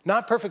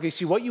 Not perfectly.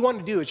 See, what you want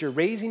to do as you're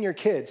raising your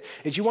kids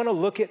is you want to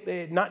look at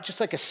it, not just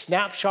like a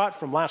snapshot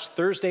from last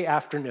Thursday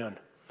afternoon.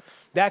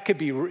 That could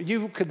be,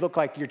 you could look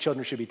like your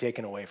children should be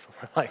taken away from,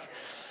 like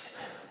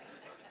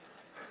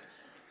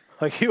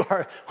you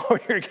are,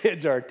 or your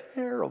kids are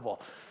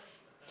terrible.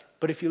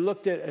 But if you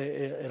looked at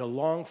a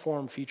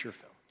long-form feature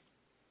film,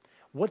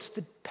 what's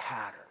the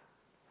pattern?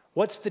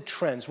 What's the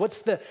trends?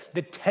 What's the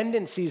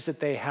tendencies that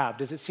they have?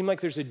 Does it seem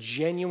like there's a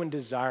genuine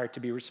desire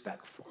to be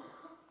respectful?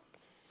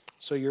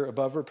 So you're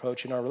above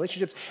reproach in our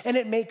relationships. And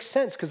it makes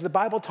sense because the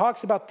Bible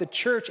talks about the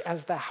church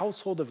as the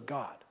household of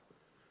God.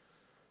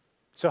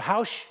 So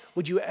how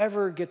would you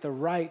ever get the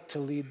right to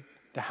lead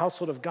the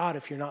household of God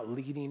if you're not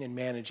leading and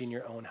managing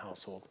your own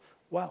household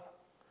well?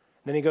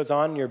 Then he goes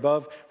on, you're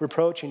above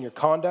reproach in your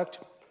conduct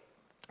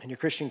and your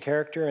Christian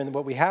character. And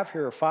what we have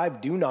here are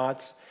 5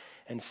 do-nots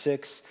and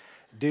 6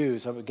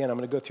 do's. Again, I'm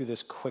going to go through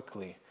this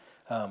quickly.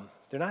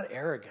 They're not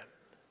arrogant.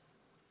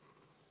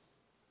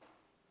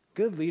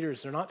 Good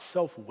leaders, they're not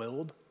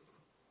self-willed.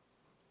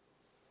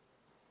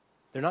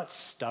 They're not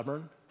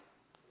stubborn.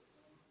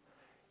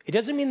 It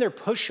doesn't mean they're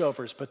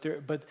pushovers,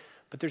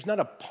 but there's not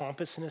a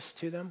pompousness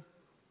to them.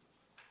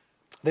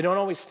 They don't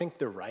always think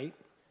they're right.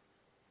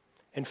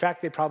 In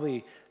fact, they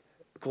probably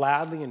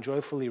gladly and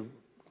joyfully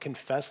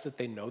confess that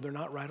they know they're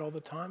not right all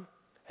the time,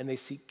 and they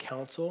seek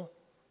counsel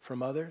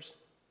from others.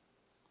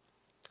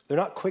 They're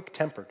not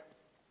quick-tempered.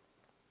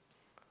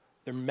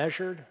 They're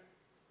measured.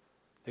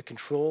 They're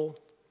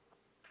controlled.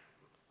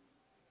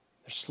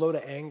 They're slow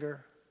to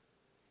anger.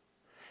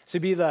 So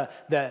be the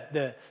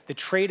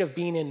trait of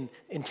being in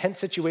intense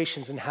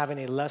situations and having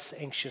a less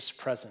anxious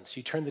presence.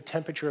 You turn the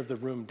temperature of the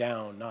room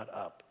down, not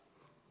up.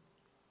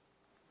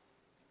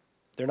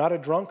 They're not a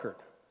drunkard.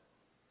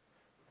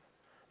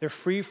 They're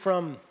free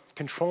from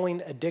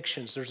controlling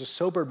addictions. There's a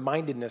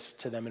sober-mindedness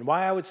to them. And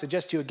why I would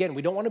suggest to you, again,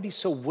 we don't want to be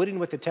so wooden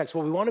with the text.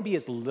 Well, we want to be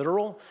as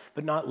literal,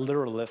 but not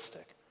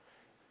literalistic.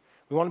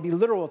 We want to be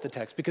literal with the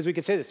text because we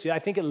could say this. See, I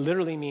think it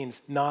literally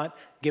means not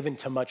given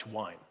to much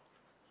wine.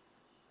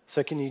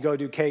 So can you go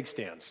do keg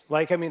stands?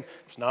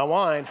 It's not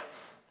wine.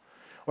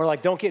 Or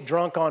don't get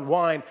drunk on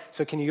wine,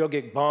 so can you go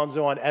get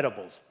bonzo on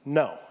edibles?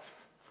 No.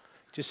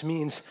 Just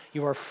means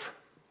you are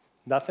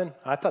nothing?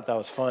 I thought that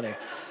was funny.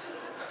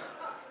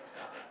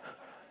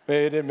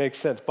 Maybe it didn't make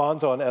sense.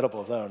 Bonzo on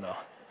edibles, I don't know.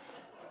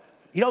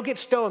 You don't get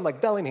stoned like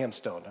Bellingham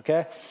stoned,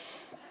 okay?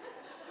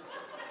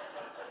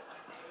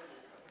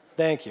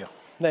 Thank you.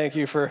 Thank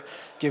you for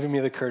giving me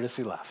the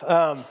courtesy laugh.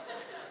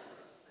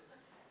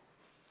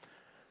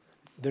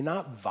 They're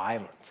not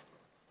violent.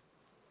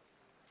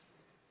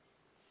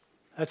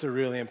 That's a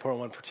really important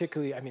one,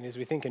 particularly, as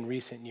we think in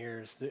recent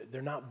years,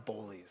 they're not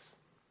bullies.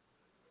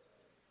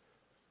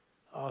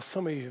 Oh,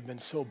 some of you have been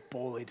so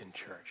bullied in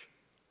church.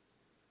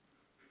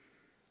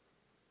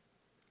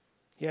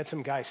 You had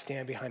some guy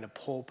stand behind a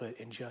pulpit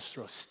and just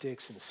throw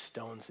sticks and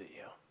stones at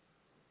you.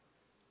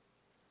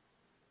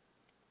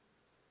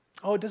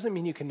 Oh, it doesn't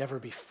mean you can never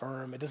be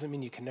firm. It doesn't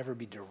mean you can never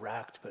be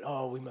direct,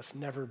 but we must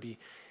never be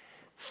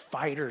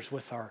fighters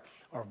with our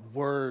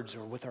words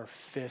or with our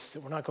fists,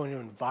 that we're not going to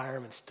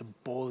environments to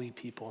bully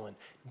people and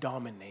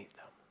dominate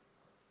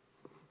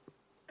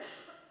them.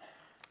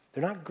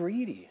 They're not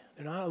greedy.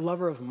 They're not a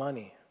lover of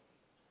money.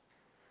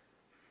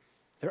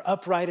 They're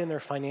upright in their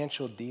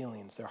financial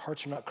dealings. Their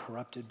hearts are not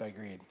corrupted by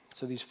greed.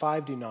 So these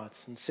 5 do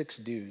nots and 6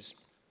 do's.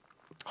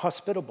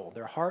 Hospitable.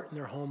 Their heart and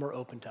their home are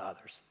open to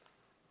others.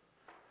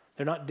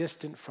 They're not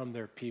distant from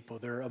their people.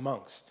 They're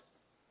amongst.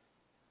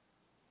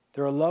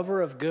 They're a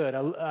lover of good.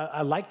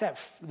 I like that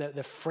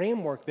the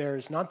framework there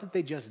is not that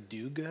they just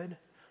do good,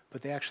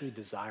 but they actually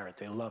desire it.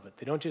 They love it.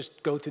 They don't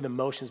just go through the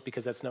motions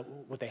because that's not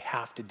what they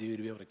have to do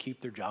to be able to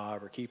keep their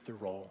job or keep their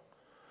role,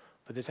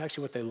 but it's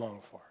actually what they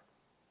long for.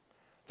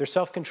 They're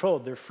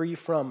self-controlled. They're free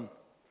from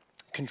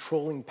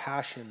controlling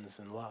passions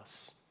and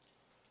lusts.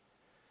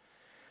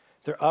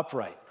 They're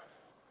upright.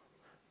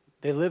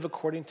 They live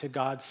according to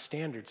God's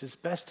standards, as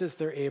best as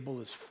they're able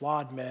as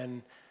flawed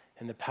men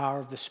in the power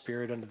of the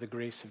Spirit under the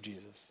grace of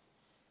Jesus.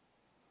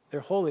 They're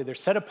holy. They're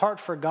set apart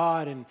for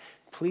God and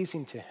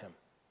pleasing to Him.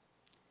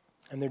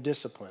 And they're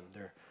disciplined.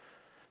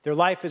 Their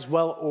life is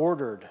well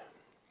ordered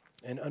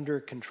and under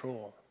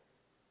control.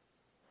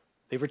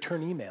 They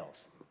return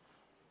emails.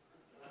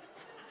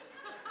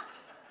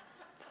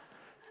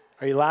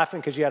 Are you laughing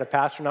because you had a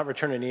pastor not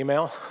return an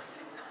email?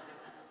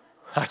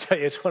 I tell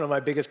you, it's one of my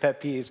biggest pet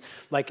peeves.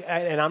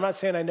 And I'm not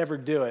saying I never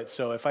do it,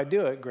 so if I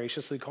do it,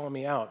 graciously call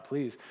me out,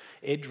 please.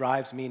 It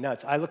drives me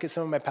nuts. I look at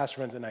some of my pastor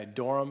friends and I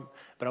adore them,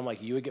 but I'm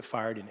like, you would get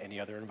fired in any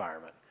other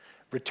environment.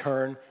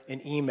 Return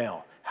an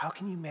email. How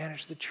can you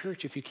manage the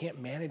church if you can't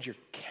manage your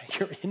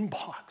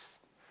inbox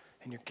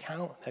and your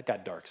count? That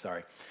got dark,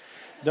 sorry.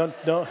 Don't.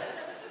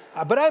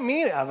 But I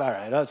mean it. All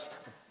right, that's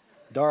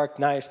dark,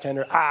 nice,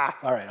 tender. All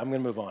right, I'm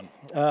going to move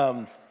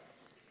on.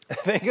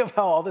 Think of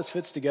how all this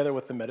fits together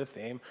with the meta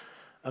theme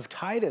of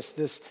Titus,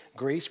 this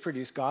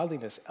grace-produced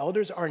godliness.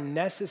 Elders are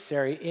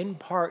necessary in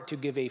part to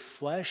give a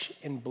flesh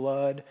and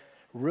blood,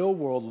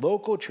 real-world,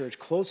 local church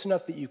close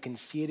enough that you can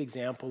see an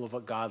example of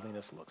what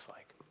godliness looks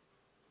like.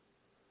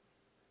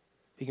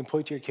 You can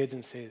point to your kids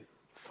and say,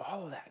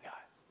 follow that guy.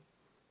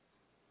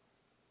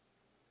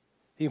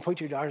 You can point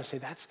to your daughter and say,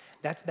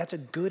 that's a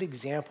good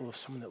example of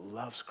someone that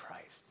loves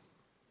Christ.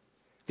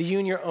 That you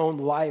in your own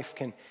life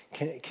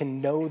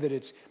can know that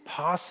it's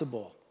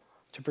possible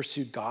to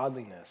pursue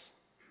godliness.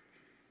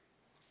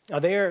 Now,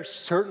 they are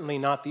certainly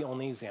not the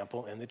only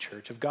example in the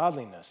church of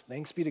godliness.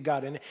 Thanks be to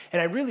God. And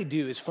I really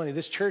do. It's funny.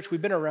 This church,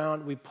 we've been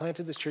around. We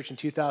planted this church in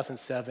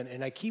 2007,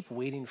 and I keep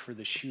waiting for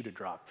the shoe to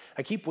drop.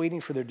 I keep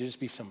waiting for there to just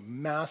be some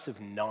massive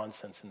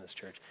nonsense in this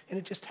church, and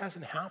it just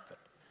hasn't happened.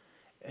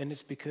 And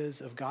it's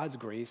because of God's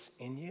grace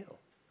in you.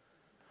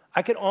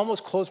 I could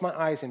almost close my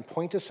eyes and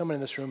point to someone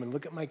in this room and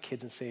look at my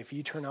kids and say, if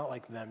you turn out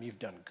like them, you've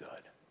done good.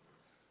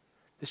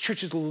 This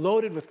church is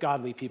loaded with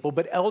godly people,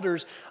 but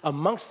elders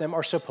amongst them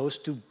are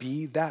supposed to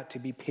be that, to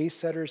be pace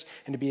setters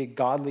and to be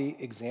godly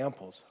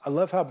examples. I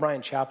love how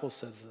Brian Chappell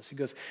says this. He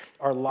goes,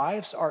 our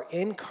lives are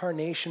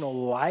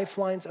incarnational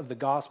lifelines of the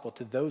gospel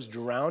to those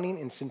drowning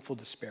in sinful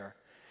despair.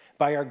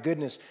 By our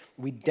goodness,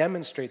 we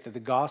demonstrate that the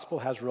gospel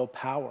has real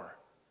power,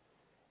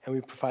 and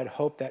we provide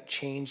hope that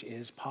change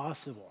is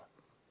possible,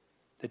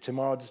 that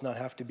tomorrow does not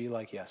have to be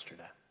like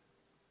yesterday.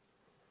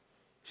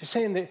 Just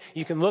saying that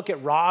you can look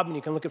at Rob and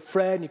you can look at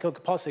Fred and you can look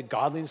at Paul and say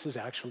godliness is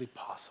actually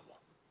possible.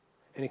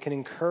 And it can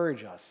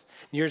encourage us.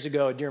 Years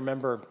ago, I do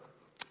remember,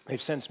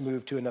 they've since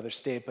moved to another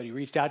state, but he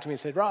reached out to me and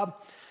said,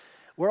 Rob,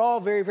 we're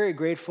all very, very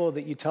grateful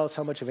that you tell us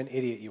how much of an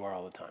idiot you are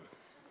all the time.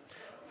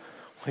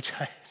 Which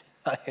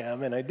I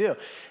am and I do.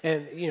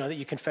 And that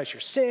you confess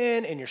your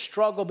sin and your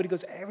struggle, but he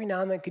goes, every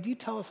now and then, could you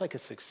tell us like a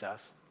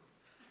success?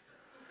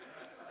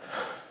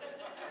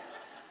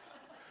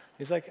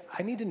 He's like,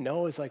 I need to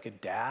know as like a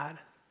dad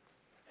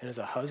and as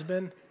a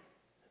husband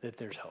that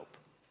there's hope.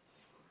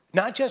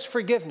 Not just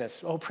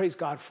forgiveness, praise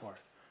God for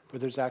it, but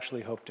there's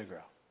actually hope to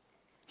grow.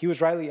 He was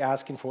rightly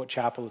asking for what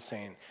Chappell is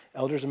saying.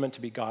 Elders are meant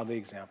to be godly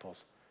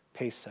examples,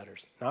 pace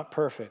setters. Not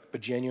perfect,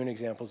 but genuine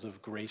examples of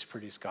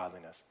grace-produced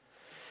godliness.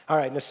 All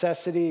right,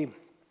 necessity,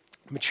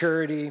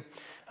 maturity.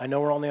 I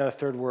know we're only on the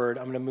third word.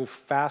 I'm going to move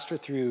faster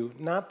through,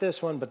 not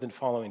this one, but the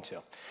following two.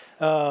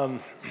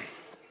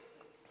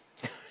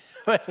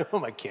 Who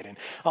am I kidding?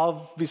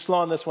 I'll be slow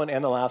on this one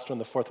and the last one.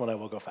 The fourth one I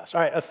will go fast.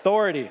 All right,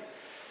 authority.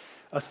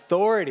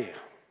 Authority.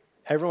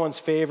 Everyone's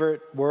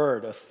favorite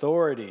word,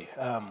 authority.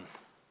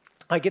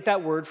 I get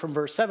that word from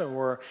verse 7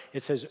 where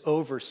it says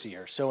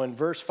overseer. So in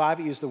verse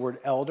 5, it uses the word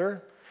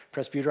elder,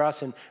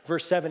 presbyteros. In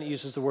verse 7, it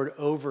uses the word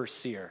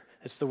overseer.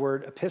 It's the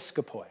word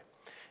episkopoi,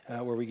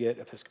 where we get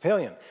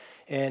Episcopalian.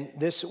 And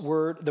this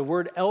word, the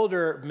word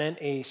elder meant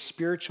a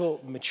spiritual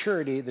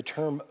maturity. The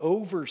term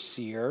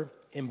overseer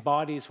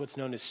embodies what's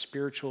known as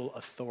spiritual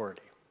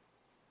authority.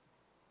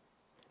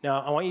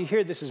 Now, I want you to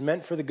hear this is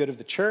meant for the good of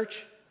the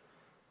church,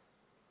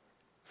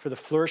 for the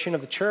flourishing of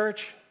the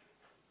church,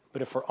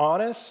 but if we're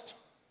honest,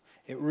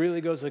 it really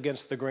goes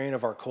against the grain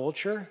of our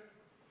culture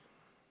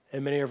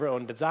and many of our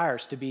own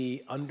desires to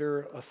be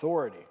under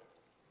authority.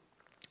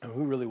 And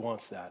who really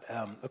wants that?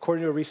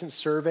 According to a recent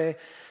survey,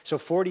 so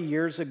 40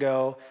 years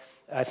ago,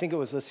 I think it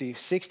was,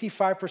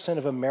 65%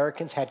 of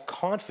Americans had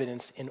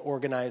confidence in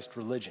organized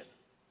religion.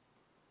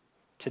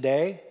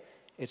 Today,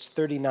 it's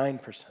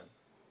 39%.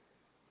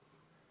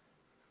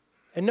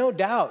 And no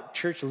doubt,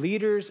 church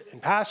leaders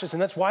and pastors,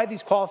 and that's why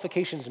these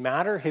qualifications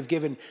matter, have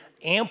given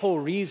ample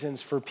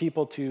reasons for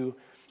people to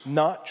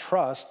not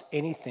trust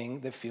anything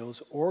that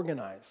feels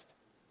organized.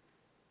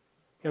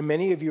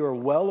 Many of you are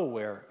well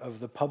aware of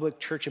the public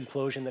church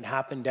implosion that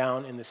happened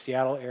down in the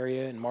Seattle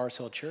area in Mars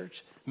Hill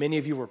Church. Many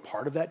of you were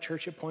part of that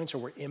church at points or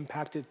were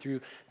impacted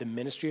through the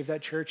ministry of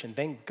that church. And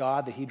thank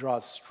God that he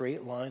draws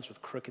straight lines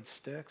with crooked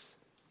sticks.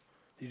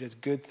 He does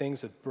good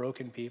things with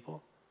broken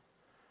people.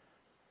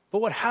 But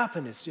what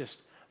happened is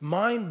just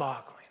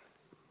mind-boggling.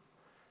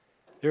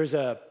 There's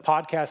a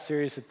podcast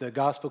series that the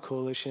Gospel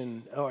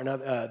Coalition,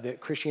 that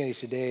Christianity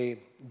Today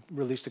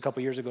released a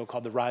couple years ago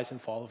called The Rise and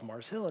Fall of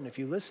Mars Hill. And if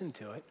you listen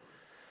to it,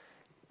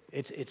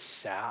 it's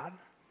sad.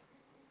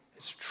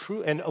 It's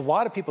true. And a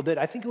lot of people did.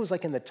 I think it was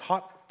like in the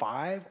top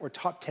 5 or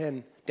top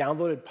 10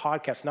 downloaded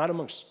podcasts, not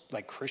amongst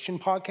like Christian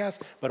podcasts,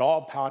 but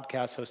all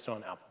podcasts hosted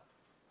on Apple.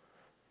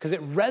 Because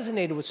it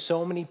resonated with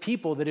so many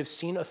people that have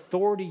seen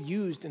authority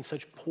used in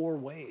such poor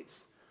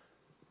ways.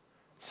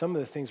 Some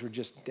of the things were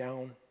just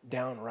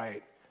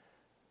downright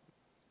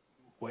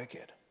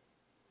wicked.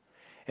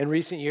 In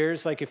recent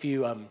years, like if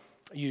you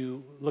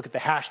look at the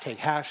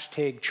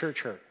hashtag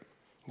church hurt,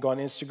 you go on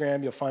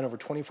Instagram, you'll find over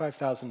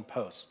 25,000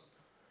 posts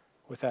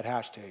with that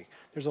hashtag.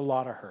 There's a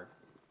lot of hurt.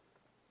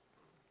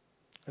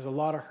 There's a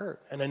lot of hurt.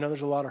 And I know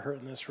there's a lot of hurt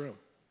in this room.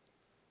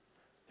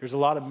 There's a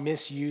lot of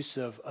misuse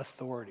of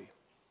authority.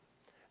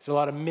 There's a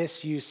lot of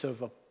misuse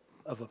of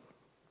a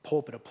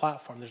pulpit, a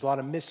platform. There's a lot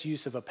of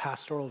misuse of a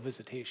pastoral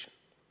visitation.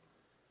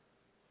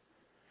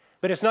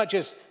 But it's not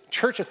just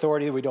church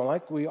authority that we don't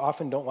like. We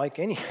often don't like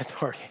any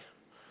authority.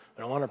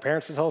 We don't want our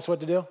parents to tell us what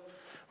to do.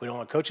 We don't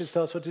want coaches to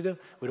tell us what to do.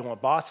 We don't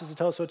want bosses to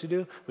tell us what to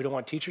do. We don't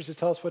want teachers to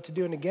tell us what to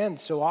do. And again,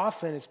 so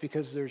often it's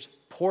because there's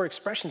poor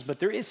expressions, but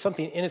there is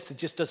something in us that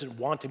just doesn't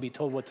want to be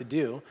told what to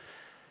do.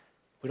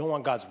 We don't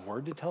want God's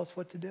word to tell us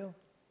what to do.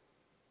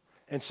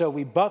 And so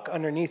we buck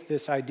underneath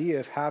this idea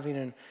of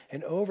having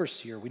an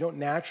overseer. We don't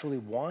naturally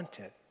want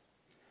it.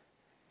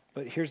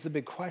 But here's the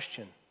big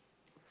question.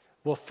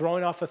 Will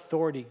throwing off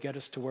authority get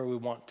us to where we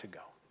want to go?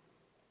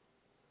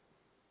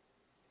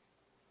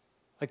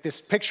 Like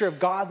this picture of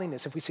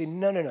godliness, if we say,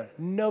 no,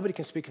 nobody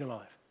can speak into my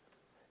life.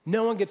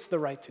 No one gets the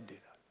right to do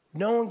that.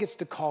 No one gets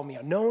to call me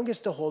out. No one gets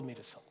to hold me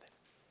to something.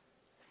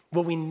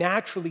 Will we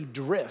naturally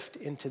drift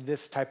into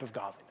this type of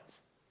godliness?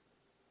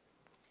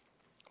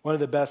 One of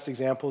the best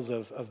examples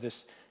of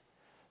this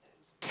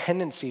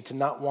tendency to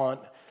not want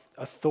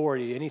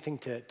authority, anything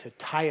to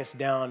tie us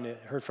down.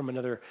 I heard from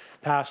another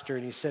pastor,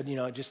 and he said,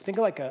 just think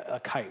of like a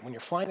kite. When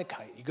you're flying a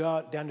kite, you go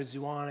out down to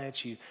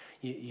Zwanich,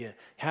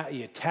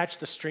 you attach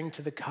the string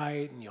to the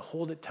kite, and you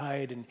hold it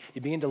tight, and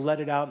you begin to let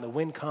it out, and the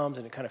wind comes,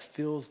 and it kind of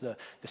fills the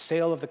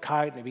sail of the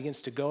kite, and it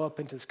begins to go up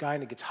into the sky,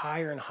 and it gets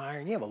higher and higher,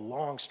 and you have a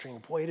long string.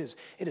 Boy,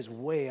 it is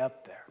way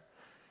up there.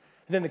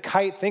 And then the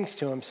kite thinks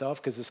to himself,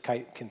 because this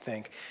kite can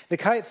think. The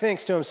kite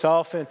thinks to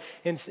himself, and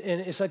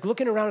it's like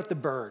looking around at the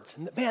birds.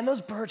 And man, those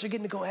birds are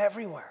getting to go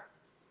everywhere.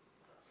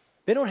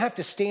 They don't have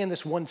to stay in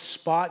this one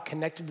spot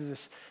connected to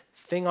this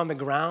thing on the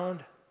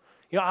ground.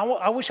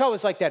 I wish I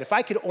was like that. If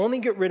I could only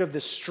get rid of the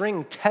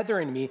string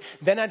tethering me,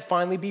 then I'd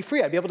finally be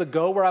free. I'd be able to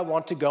go where I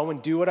want to go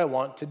and do what I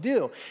want to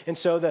do. And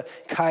so the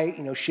kite,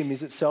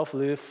 shimmies itself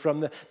loose from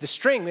the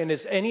string. And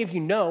as any of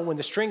you know, when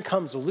the string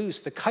comes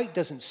loose, the kite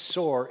doesn't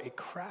soar, it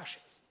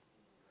crashes.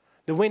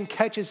 The wind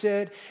catches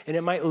it, and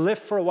it might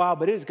lift for a while,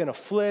 but it is going to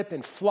flip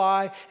and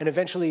fly and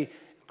eventually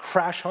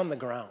crash on the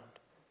ground.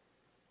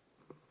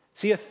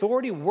 See,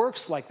 authority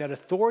works like that.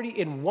 Authority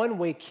in one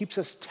way keeps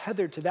us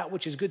tethered to that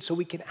which is good so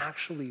we can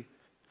actually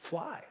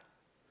fly.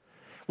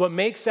 What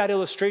makes that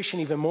illustration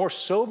even more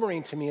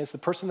sobering to me is the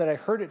person that I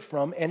heard it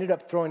from ended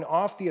up throwing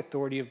off the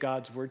authority of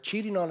God's word,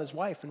 cheating on his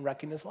wife and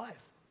wrecking his life.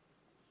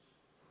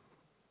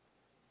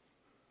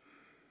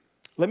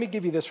 Let me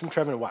give you this from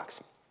Trevin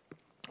Wax.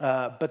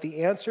 But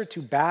the answer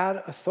to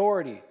bad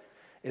authority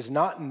is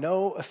not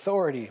no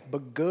authority,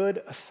 but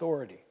good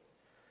authority.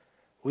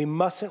 We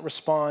mustn't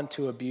respond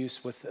to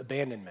abuse with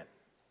abandonment.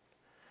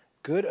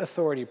 Good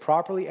authority,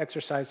 properly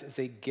exercised, is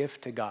a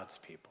gift to God's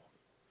people.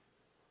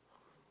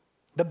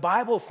 The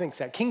Bible thinks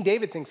that. King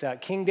David thinks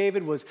that. King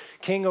David was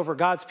king over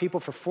God's people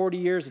for 40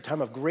 years, a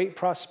time of great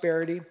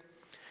prosperity.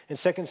 In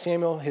 2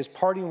 Samuel, his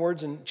parting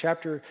words in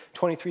chapter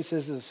 23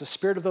 says, "As the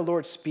Spirit of the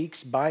Lord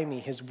speaks by me,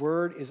 his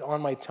word is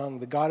on my tongue.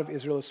 The God of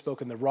Israel has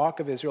spoken. The rock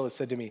of Israel has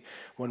said to me,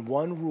 when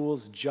one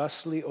rules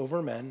justly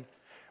over men,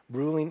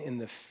 ruling in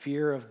the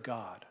fear of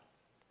God,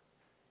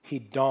 he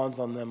dawns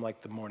on them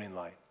like the morning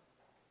light,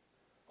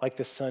 like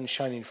the sun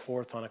shining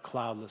forth on a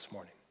cloudless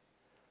morning,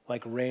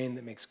 like rain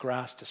that makes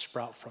grass to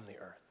sprout from the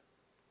earth."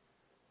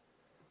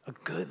 A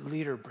good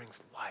leader brings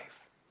life.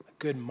 A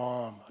good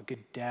mom, a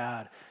good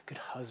dad, a good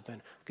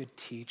husband, a good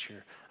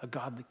teacher, a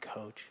godly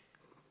coach.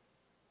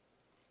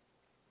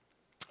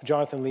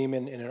 Jonathan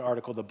Leeman, in an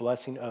article, "The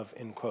Blessing of,"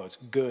 in quotes,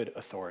 "good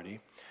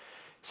authority,"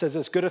 says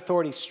this: good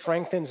authority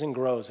strengthens and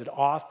grows. It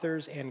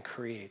authors and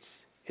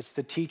creates. It's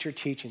the teacher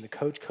teaching, the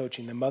coach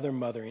coaching, the mother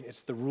mothering.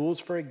 It's the rules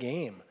for a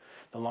game,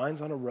 the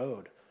lines on a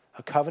road,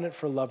 a covenant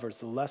for lovers,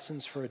 the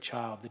lessons for a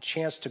child, the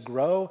chance to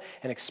grow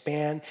and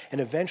expand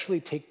and eventually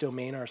take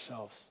domain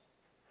ourselves.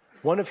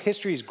 One of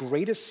history's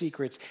greatest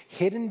secrets,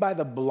 hidden by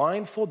the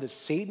blindfold that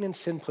Satan and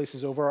sin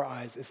places over our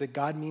eyes, is that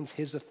God means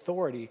his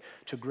authority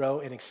to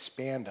grow and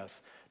expand us,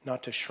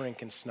 not to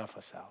shrink and snuff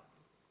us out.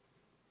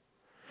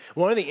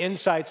 One of the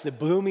insights that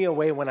blew me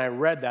away when I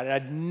read that, and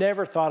I'd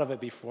never thought of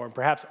it before, and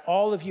perhaps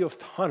all of you have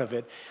thought of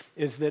it,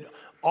 is that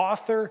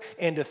author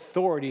and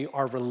authority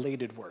are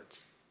related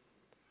words.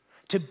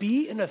 To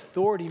be an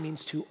authority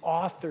means to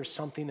author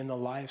something in the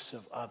lives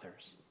of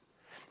others.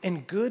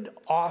 And good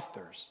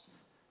authors,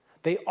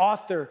 they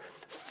author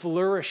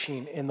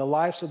flourishing in the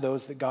lives of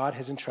those that God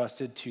has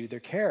entrusted to their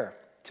care,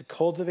 to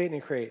cultivate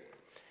and create.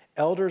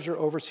 Elders or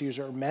overseers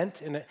are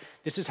meant, and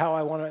this is how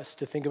I want us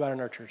to think about it in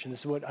our church, and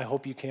this is what I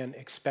hope you can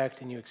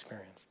expect and you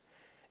experience.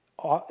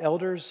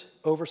 Elders,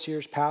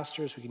 overseers,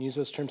 pastors, we can use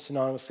those terms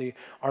synonymously,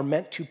 are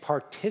meant to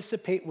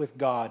participate with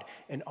God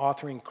in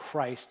authoring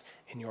Christ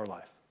in your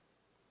life.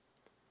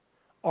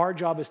 Our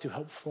job is to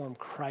help form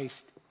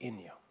Christ in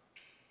you.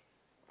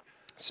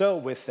 So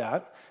with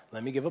that,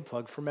 let me give a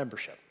plug for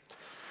membership.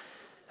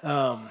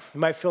 It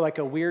might feel like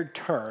a weird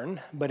turn,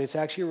 but it's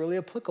actually a really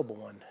applicable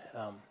one.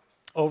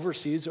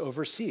 Overseers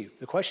oversee.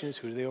 The question is,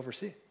 who do they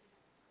oversee?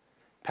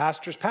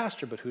 Pastors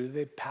pastor, but who do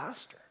they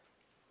pastor?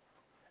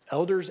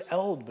 Elders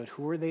eld, but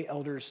who are they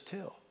elders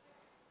to?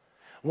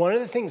 One of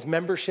the things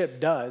membership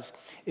does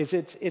is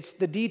it's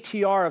the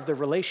DTR of the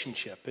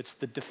relationship. It's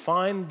the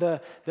define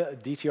the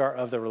DTR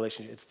of the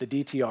relationship. It's the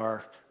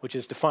DTR, which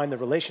is define the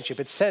relationship.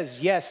 It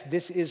says, yes,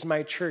 this is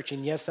my church,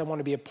 and yes, I want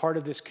to be a part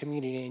of this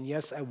community, and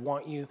yes, I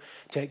want you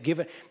to give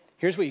it.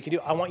 Here's what you can do.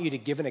 I want you to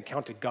give an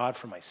account to God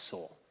for my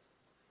soul.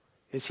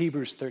 As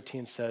Hebrews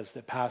 13 says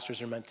that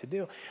pastors are meant to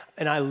do.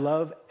 And I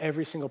love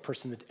every single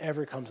person that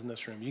ever comes in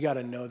this room. You got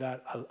to know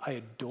that. I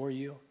adore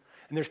you.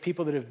 And there's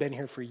people that have been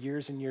here for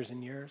years and years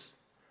and years.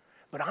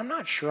 But I'm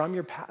not sure I'm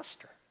your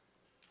pastor.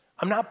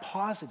 I'm not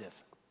positive.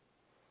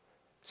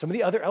 Some of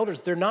the other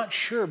elders, they're not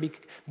sure.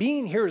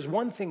 Being here is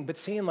one thing, but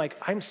saying like,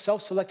 I'm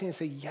self-selecting and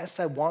say, yes,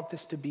 I want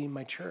this to be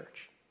my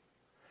church.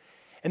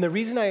 And the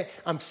reason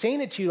I'm saying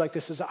it to you like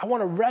this is I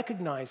want to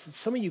recognize that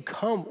some of you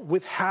come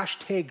with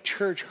hashtag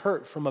church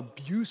hurt from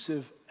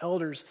abusive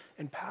elders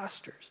and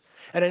pastors.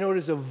 And I know it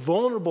is a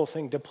vulnerable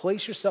thing to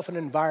place yourself in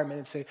an environment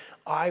and say,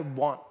 I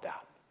want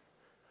that.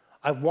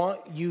 I want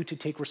you to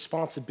take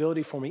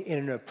responsibility for me in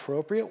an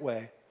appropriate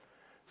way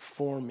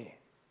for me.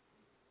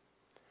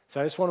 So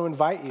I just want to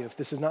invite you, if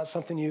this is not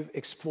something you've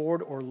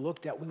explored or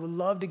looked at, we would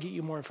love to get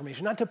you more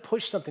information. Not to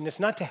push something. It's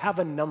not to have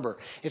a number.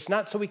 It's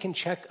not so we can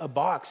check a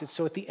box. It's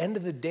so at the end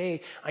of the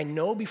day, I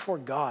know before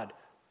God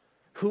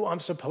who I'm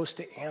supposed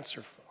to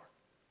answer for.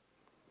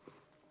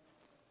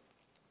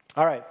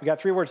 All right, we got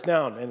 3 words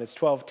down, and it's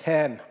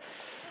 12:10.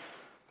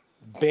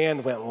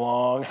 Band went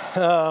long,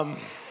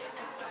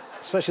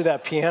 especially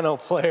that piano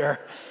player.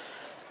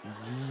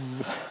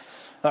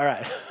 All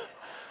right.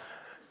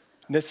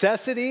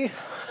 Necessity,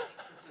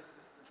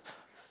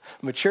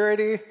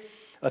 maturity,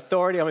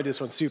 authority. I'm going to do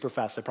this one super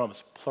fast, I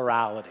promise.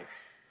 Plurality.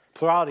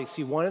 Plurality.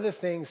 See, one of the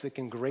things that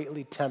can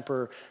greatly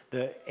temper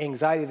the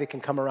anxiety that can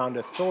come around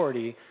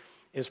authority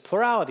is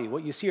plurality.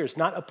 What you see here is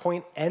not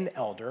appoint an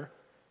elder,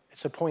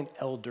 it's appoint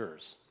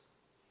elders.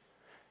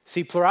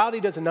 See, plurality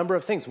does a number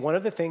of things. One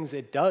of the things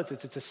it does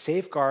is it's a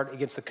safeguard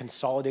against the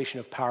consolidation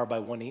of power by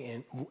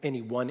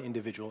any one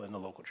individual in the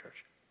local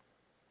church.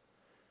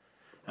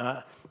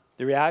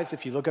 The reality is,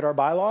 if you look at our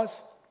bylaws,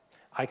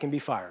 I can be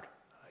fired.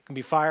 I can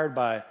be fired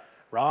by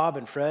Rob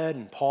and Fred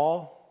and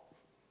Paul.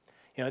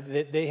 You know,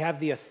 they have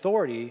the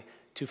authority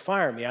to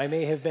fire me. I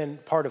may have been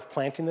part of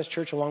planting this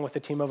church along with a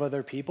team of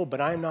other people,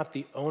 but I am not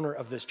the owner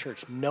of this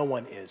church. No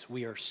one is.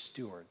 We are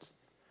stewards.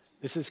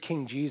 This is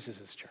King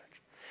Jesus' church.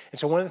 And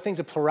so one of the things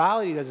that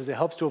plurality does is it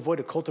helps to avoid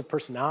a cult of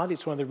personality.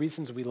 It's one of the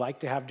reasons we like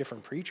to have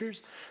different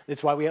preachers.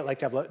 That's why we like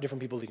to have different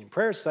people leading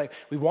prayers. It's like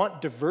we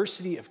want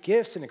diversity of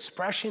gifts and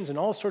expressions and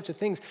all sorts of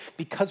things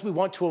because we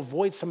want to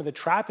avoid some of the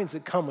trappings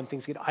that come when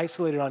things get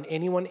isolated on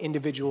any one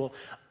individual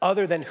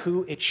other than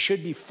who it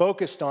should be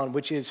focused on,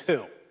 which is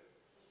who?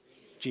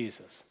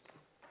 Jesus.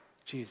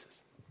 Jesus.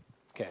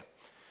 Okay.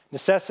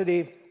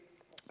 Necessity,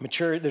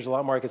 maturity. There's a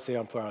lot more I could say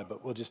on plurality,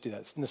 but we'll just do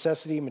that.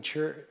 Necessity,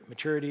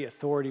 maturity,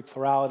 authority,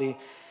 plurality.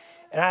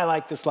 And I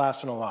like this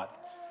last one a lot.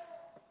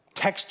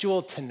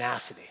 Textual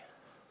tenacity.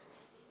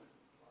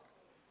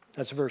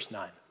 That's verse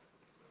 9.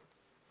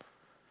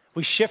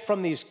 We shift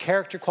from these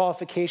character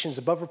qualifications,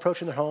 above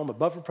reproach in their home,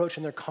 above reproach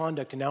in their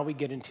conduct, and now we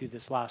get into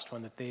this last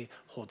one, that they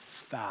hold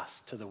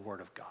fast to the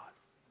word of God,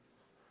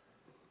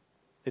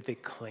 that they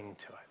cling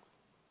to it.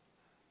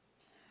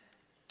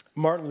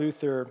 Martin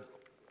Luther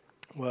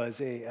was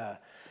catalyzed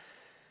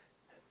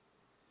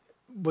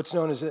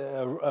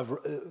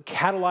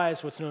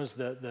what's known as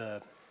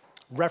the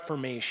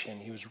Reformation.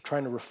 He was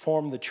trying to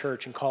reform the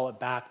church and call it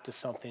back to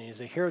something.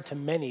 He's a hero to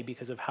many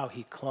because of how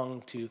he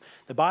clung to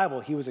the Bible.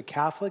 He was a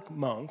Catholic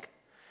monk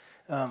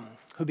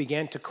who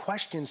began to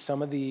question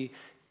some of the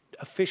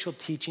official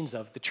teachings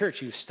of the church.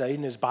 He was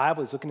studying his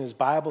Bible, he's looking at his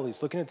Bible,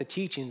 he's looking at the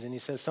teachings, and he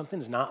says,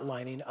 something's not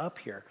lining up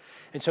here.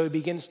 And so he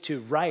begins to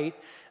write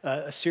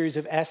a series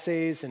of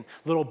essays and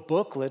little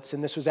booklets,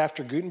 and this was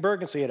after Gutenberg,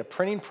 and so he had a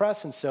printing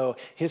press, and so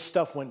his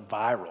stuff went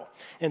viral.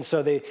 And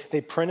so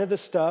they printed the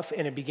stuff,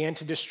 and it began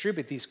to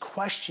distribute these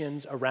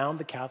questions around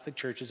the Catholic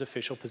Church's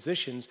official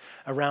positions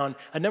around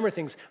a number of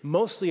things,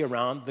 mostly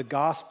around the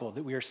gospel,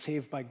 that we are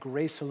saved by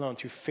grace alone,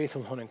 through faith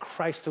alone, in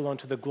Christ alone,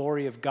 to the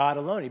glory of God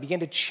alone. He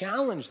began to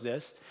challenge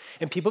this,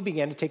 and people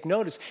began to take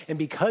notice. And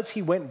because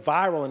he went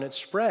viral and it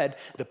spread,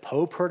 the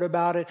Pope heard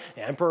about it,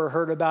 the Emperor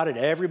heard about it,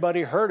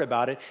 everybody heard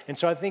about it. And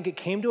so I think it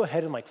came to a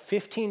head in like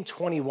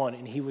 1521,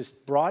 and he was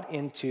brought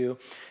into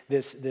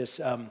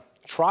this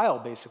trial,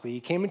 basically.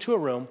 He came into a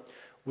room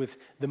with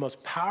the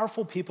most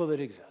powerful people that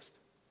exist.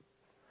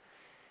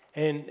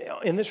 And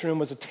in this room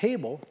was a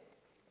table,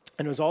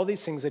 and it was all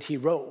these things that he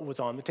wrote was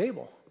on the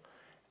table.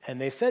 And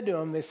they said to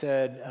him, is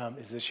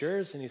this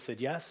yours? And he said,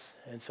 yes.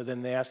 And so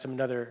then they asked him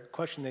another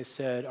question. They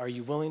said, are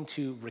you willing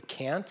to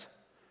recant,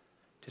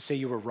 to say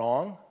you were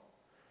wrong?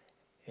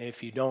 And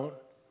if you don't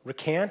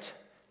recant,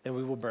 then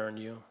we will burn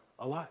you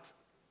alive.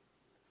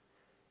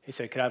 He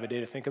said, could I have a day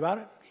to think about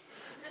it?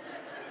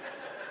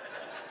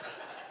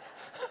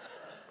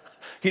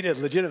 He did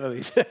legitimately.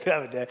 He said, could I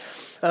have a day?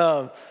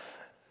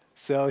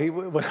 So he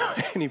went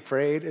and he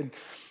prayed, and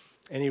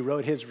he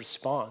wrote his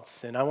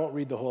response. And I won't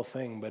read the whole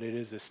thing, but it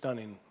is a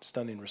stunning,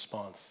 stunning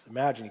response.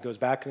 Imagine, he goes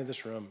back into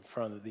this room in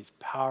front of these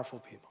powerful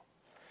people.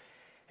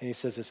 And he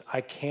says this, I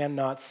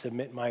cannot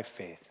submit my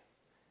faith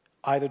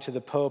either to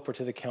the Pope or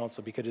to the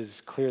council, because it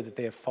is clear that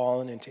they have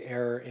fallen into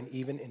error and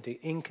even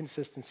into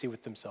inconsistency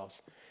with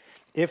themselves.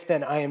 If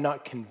then I am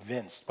not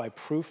convinced by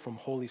proof from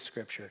Holy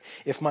Scripture,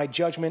 if my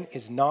judgment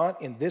is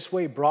not in this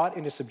way brought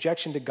into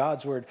subjection to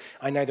God's word,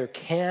 I neither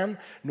can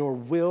nor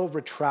will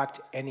retract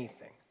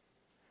anything.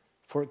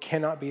 For it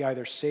cannot be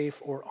either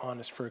safe or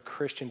honest for a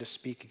Christian to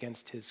speak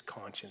against his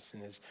conscience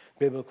and his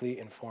biblically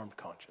informed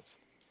conscience.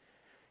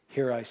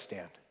 Here I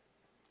stand.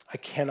 I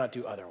cannot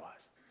do otherwise.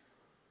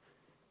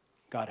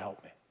 God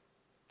help me.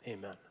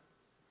 Amen.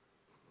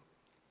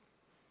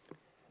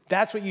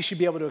 That's what you should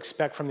be able to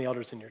expect from the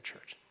elders in your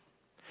church.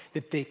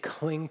 That they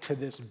cling to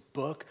this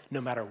book no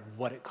matter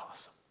what it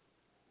costs them.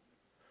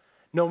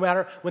 No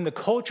matter when the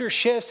culture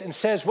shifts and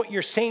says what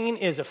you're saying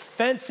is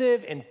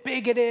offensive and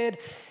bigoted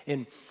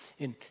and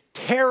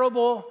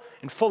terrible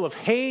and full of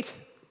hate.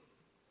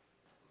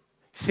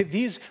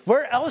 See,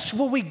 where else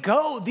will we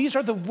go? These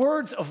are the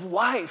words of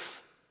life.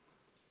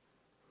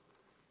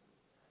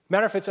 No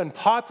matter if it's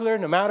unpopular,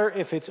 no matter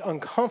if it's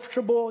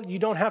uncomfortable, you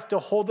don't have to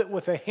hold it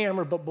with a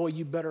hammer, but boy,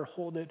 you better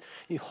hold it.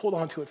 You hold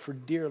on to it for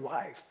dear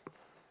life.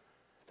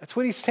 That's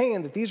what he's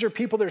saying, that these are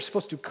people that are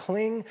supposed to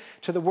cling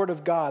to the word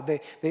of God.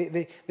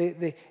 They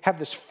have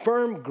this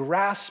firm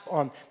grasp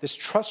on this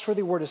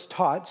trustworthy word is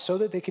taught so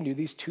that they can do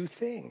these two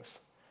things,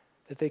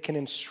 that they can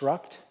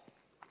instruct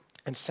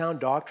and sound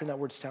doctrine. That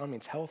word sound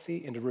means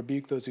healthy, and to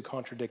rebuke those who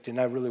contradict it.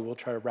 And I really will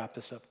try to wrap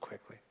this up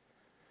quickly.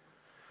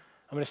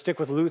 I'm going to stick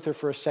with Luther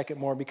for a second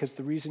more, because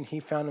the reason he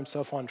found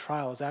himself on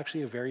trial is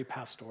actually a very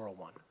pastoral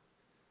one.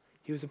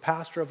 He was a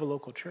pastor of a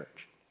local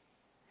church.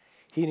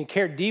 He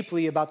cared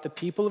deeply about the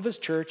people of his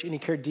church, and he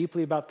cared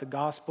deeply about the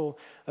gospel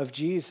of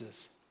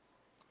Jesus.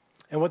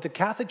 And what the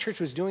Catholic Church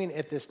was doing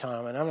at this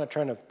time, and I'm not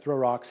trying to throw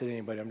rocks at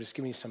anybody, I'm just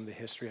giving you some of the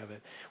history of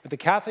it. What the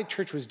Catholic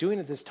Church was doing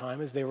at this time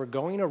is they were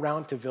going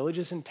around to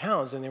villages and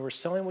towns, and they were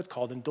selling what's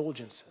called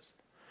indulgences.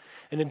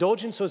 An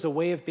indulgence was a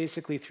way of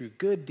basically, through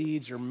good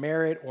deeds or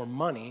merit or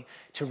money,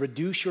 to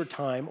reduce your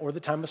time or the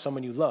time of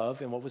someone you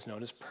love in what was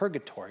known as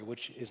purgatory,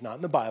 which is not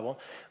in the Bible,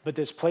 but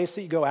this place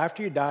that you go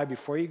after you die,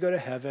 before you go to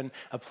heaven,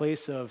 a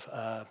place of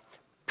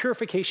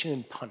purification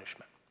and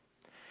punishment.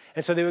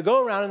 And so they would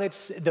go around, and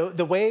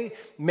the way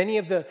many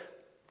of the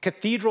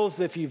Cathedrals,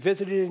 if you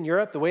visited in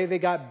Europe, the way they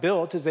got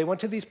built is they went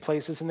to these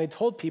places and they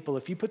told people,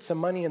 if you put some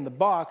money in the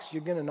box,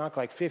 you're going to knock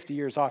like 50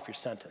 years off your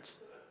sentence.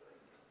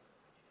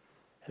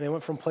 And they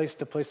went from place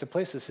to place to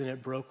places, and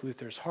it broke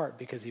Luther's heart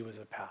because he was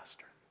a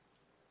pastor.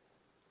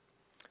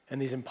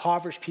 And these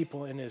impoverished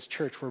people in his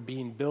church were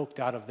being bilked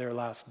out of their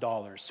last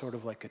dollars, sort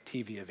of like a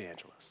TV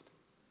evangelist.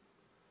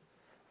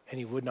 And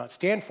he would not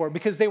stand for it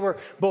because they were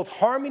both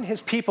harming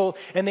his people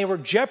and they were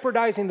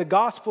jeopardizing the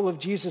gospel of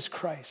Jesus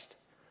Christ.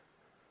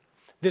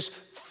 This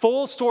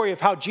full story of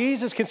how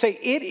Jesus can say,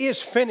 it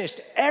is finished.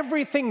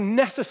 Everything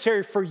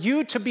necessary for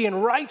you to be in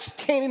right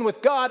standing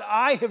with God,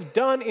 I have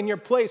done in your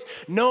place.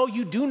 No,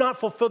 you do not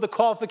fulfill the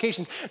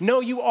qualifications. No,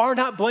 you are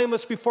not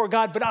blameless before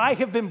God, but I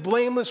have been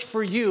blameless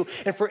for you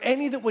and for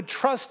any that would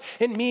trust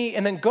in me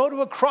and then go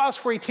to a cross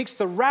where he takes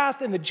the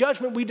wrath and the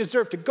judgment we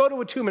deserve, to go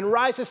to a tomb and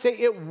rise to say,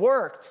 it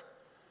worked.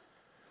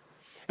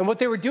 And what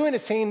they were doing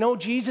is saying, no,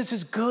 Jesus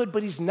is good,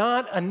 but he's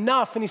not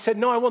enough. And he said,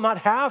 no, I will not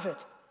have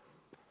it.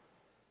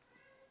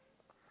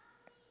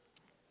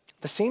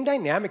 The same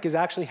dynamic is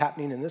actually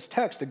happening in this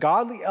text. A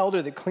godly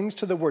elder that clings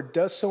to the word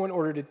does so in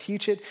order to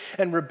teach it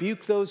and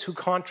rebuke those who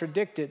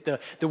contradict it.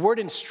 The word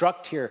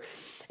instruct here,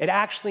 it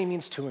actually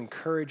means to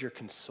encourage or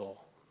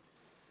console.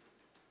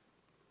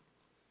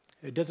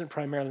 It doesn't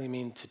primarily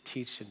mean to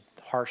teach in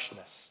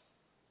harshness.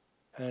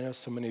 And I know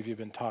so many of you have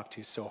been talked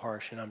to so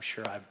harsh, and I'm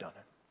sure I've done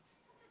it.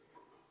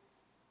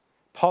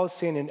 Paul is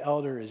saying an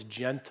elder is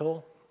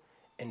gentle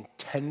and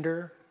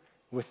tender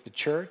with the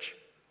church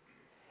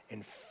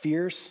and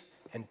fierce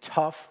and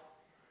tough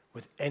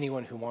with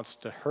anyone who wants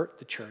to hurt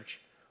the church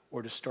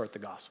or distort the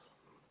gospel.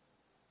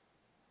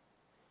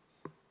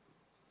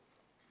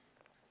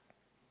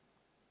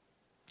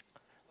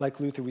 Like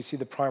Luther, we see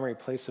the primary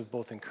place of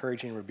both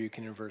encouraging and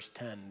rebuking in verse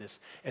 10, this,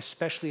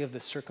 especially of the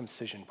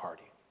circumcision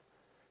party.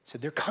 So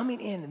they're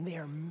coming in and they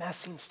are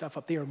messing stuff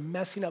up. They are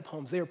messing up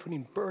homes. They are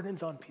putting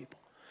burdens on people.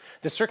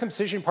 The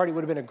circumcision party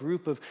would have been a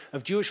group of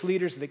Jewish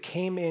leaders that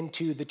came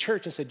into the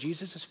church and said,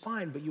 Jesus is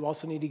fine, but you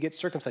also need to get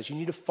circumcised. You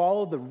need to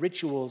follow the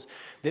rituals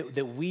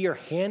that we are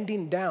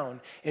handing down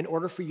in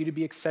order for you to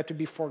be accepted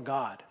before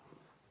God.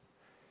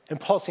 And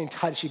Paul's saying,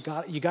 Titus, you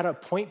got to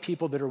appoint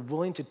people that are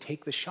willing to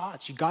take the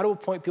shots. You got to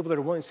appoint people that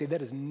are willing to say,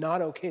 that is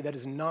not okay, that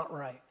is not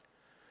right.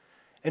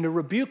 And to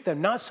rebuke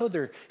them, not so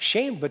they're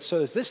shamed, but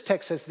so as this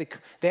text says,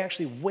 they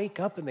actually wake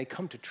up and they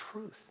come to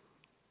truth.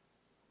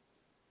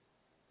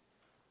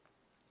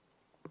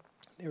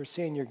 They were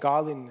saying your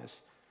godliness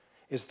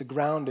is the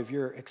ground of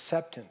your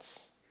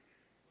acceptance.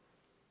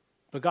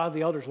 But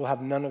godly elders will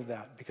have none of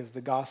that because the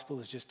gospel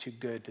is just too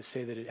good to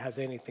say that it has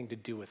anything to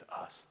do with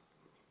us,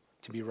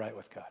 to be right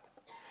with God.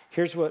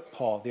 Here's what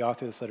Paul, the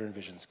author of this letter,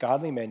 envisions.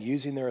 Godly men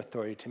using their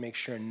authority to make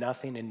sure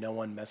nothing and no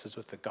one messes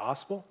with the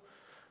gospel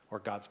or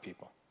God's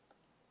people.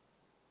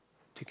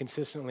 To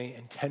consistently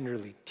and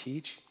tenderly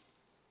teach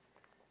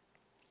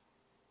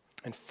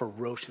and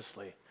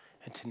ferociously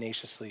and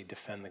tenaciously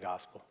defend the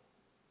gospel.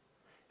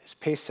 As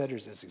pace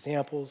setters, as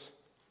examples.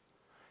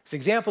 As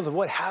examples of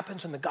what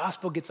happens when the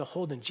gospel gets a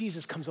hold and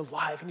Jesus comes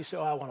alive and you say,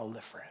 oh, I want to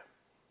live for him.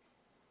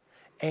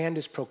 And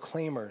as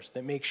proclaimers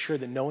that make sure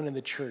that no one in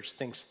the church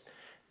thinks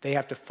they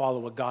have to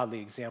follow a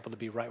godly example to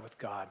be right with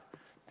God.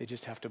 They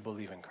just have to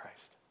believe in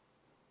Christ.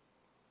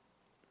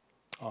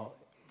 I'll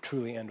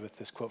truly end with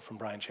this quote from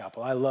Bryan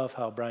Chapell. I love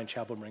how Bryan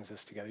Chapell brings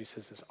this together. He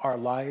says this, our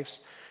lives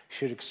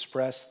should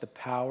express the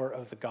power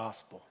of the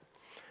gospel,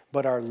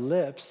 but our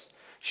lips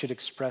should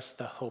express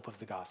the hope of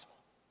the gospel.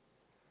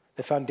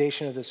 The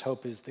foundation of this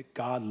hope is that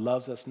God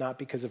loves us not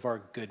because of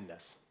our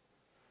goodness,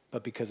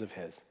 but because of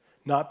his.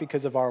 Not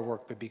because of our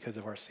work, but because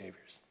of our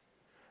Savior's.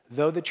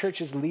 Though the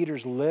church's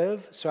leaders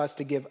live so as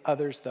to give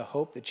others the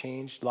hope that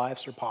changed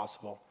lives are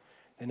possible,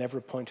 they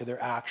never point to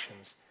their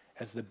actions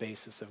as the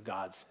basis of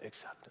God's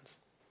acceptance.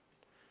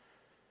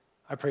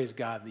 I praise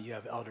God that you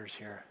have elders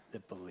here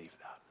that believe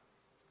that.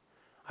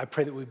 I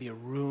pray that we be a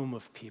room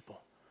of people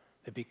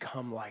that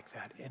become like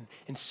that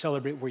and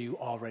celebrate where you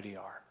already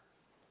are.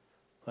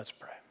 Let's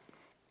pray.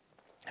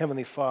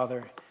 Heavenly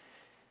Father,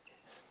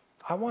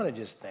 I want to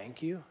just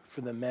thank you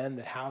for the men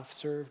that have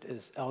served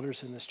as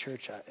elders in this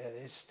church.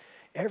 It's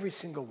every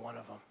single one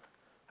of them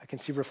I can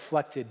see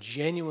reflected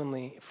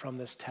genuinely from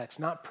this text,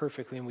 not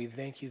perfectly, and we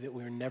thank you that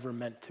we were never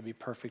meant to be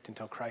perfect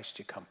until Christ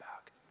you come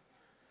back.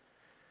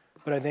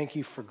 But I thank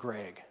you for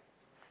Greg,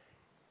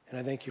 and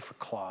I thank you for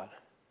Claude,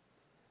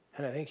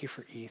 and I thank you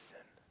for Ethan,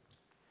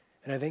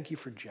 and I thank you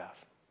for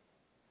Jeff,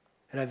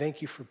 and I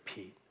thank you for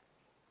Pete.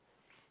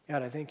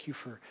 God, I thank you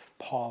for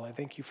Paul, I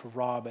thank you for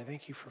Rob, I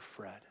thank you for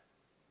Fred.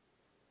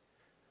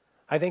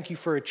 I thank you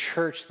for a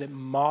church that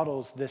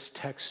models this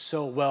text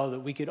so well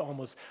that we could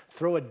almost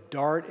throw a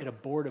dart at a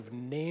board of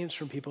names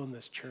from people in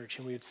this church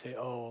and we would say,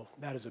 oh,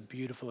 that is a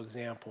beautiful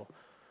example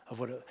of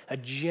what a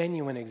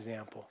genuine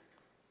example,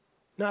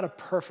 not a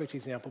perfect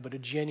example, but a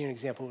genuine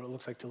example of what it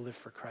looks like to live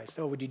for Christ.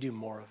 Oh, would you do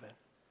more of it?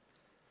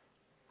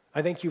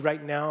 I thank you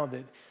right now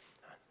that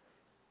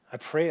I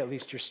pray at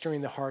least you're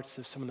stirring the hearts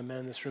of some of the men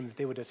in this room that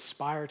they would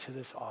aspire to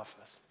this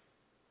office.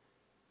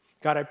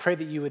 God, I pray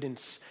that you would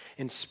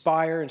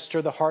inspire and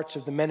stir the hearts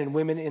of the men and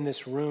women in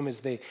this room as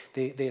they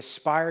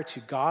aspire to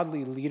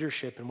godly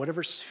leadership in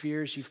whatever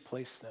spheres you've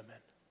placed them in.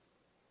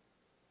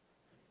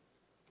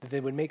 That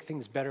they would make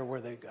things better where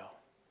they go,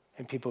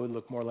 and people would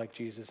look more like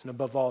Jesus. And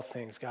above all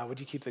things, God, would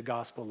you keep the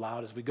gospel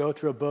loud as we go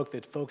through a book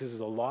that focuses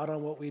a lot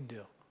on what we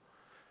do.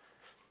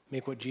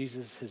 Make what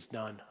Jesus has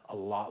done a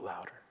lot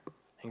louder.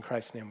 In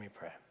Christ's name we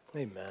pray.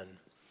 Amen.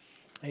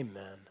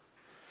 Amen.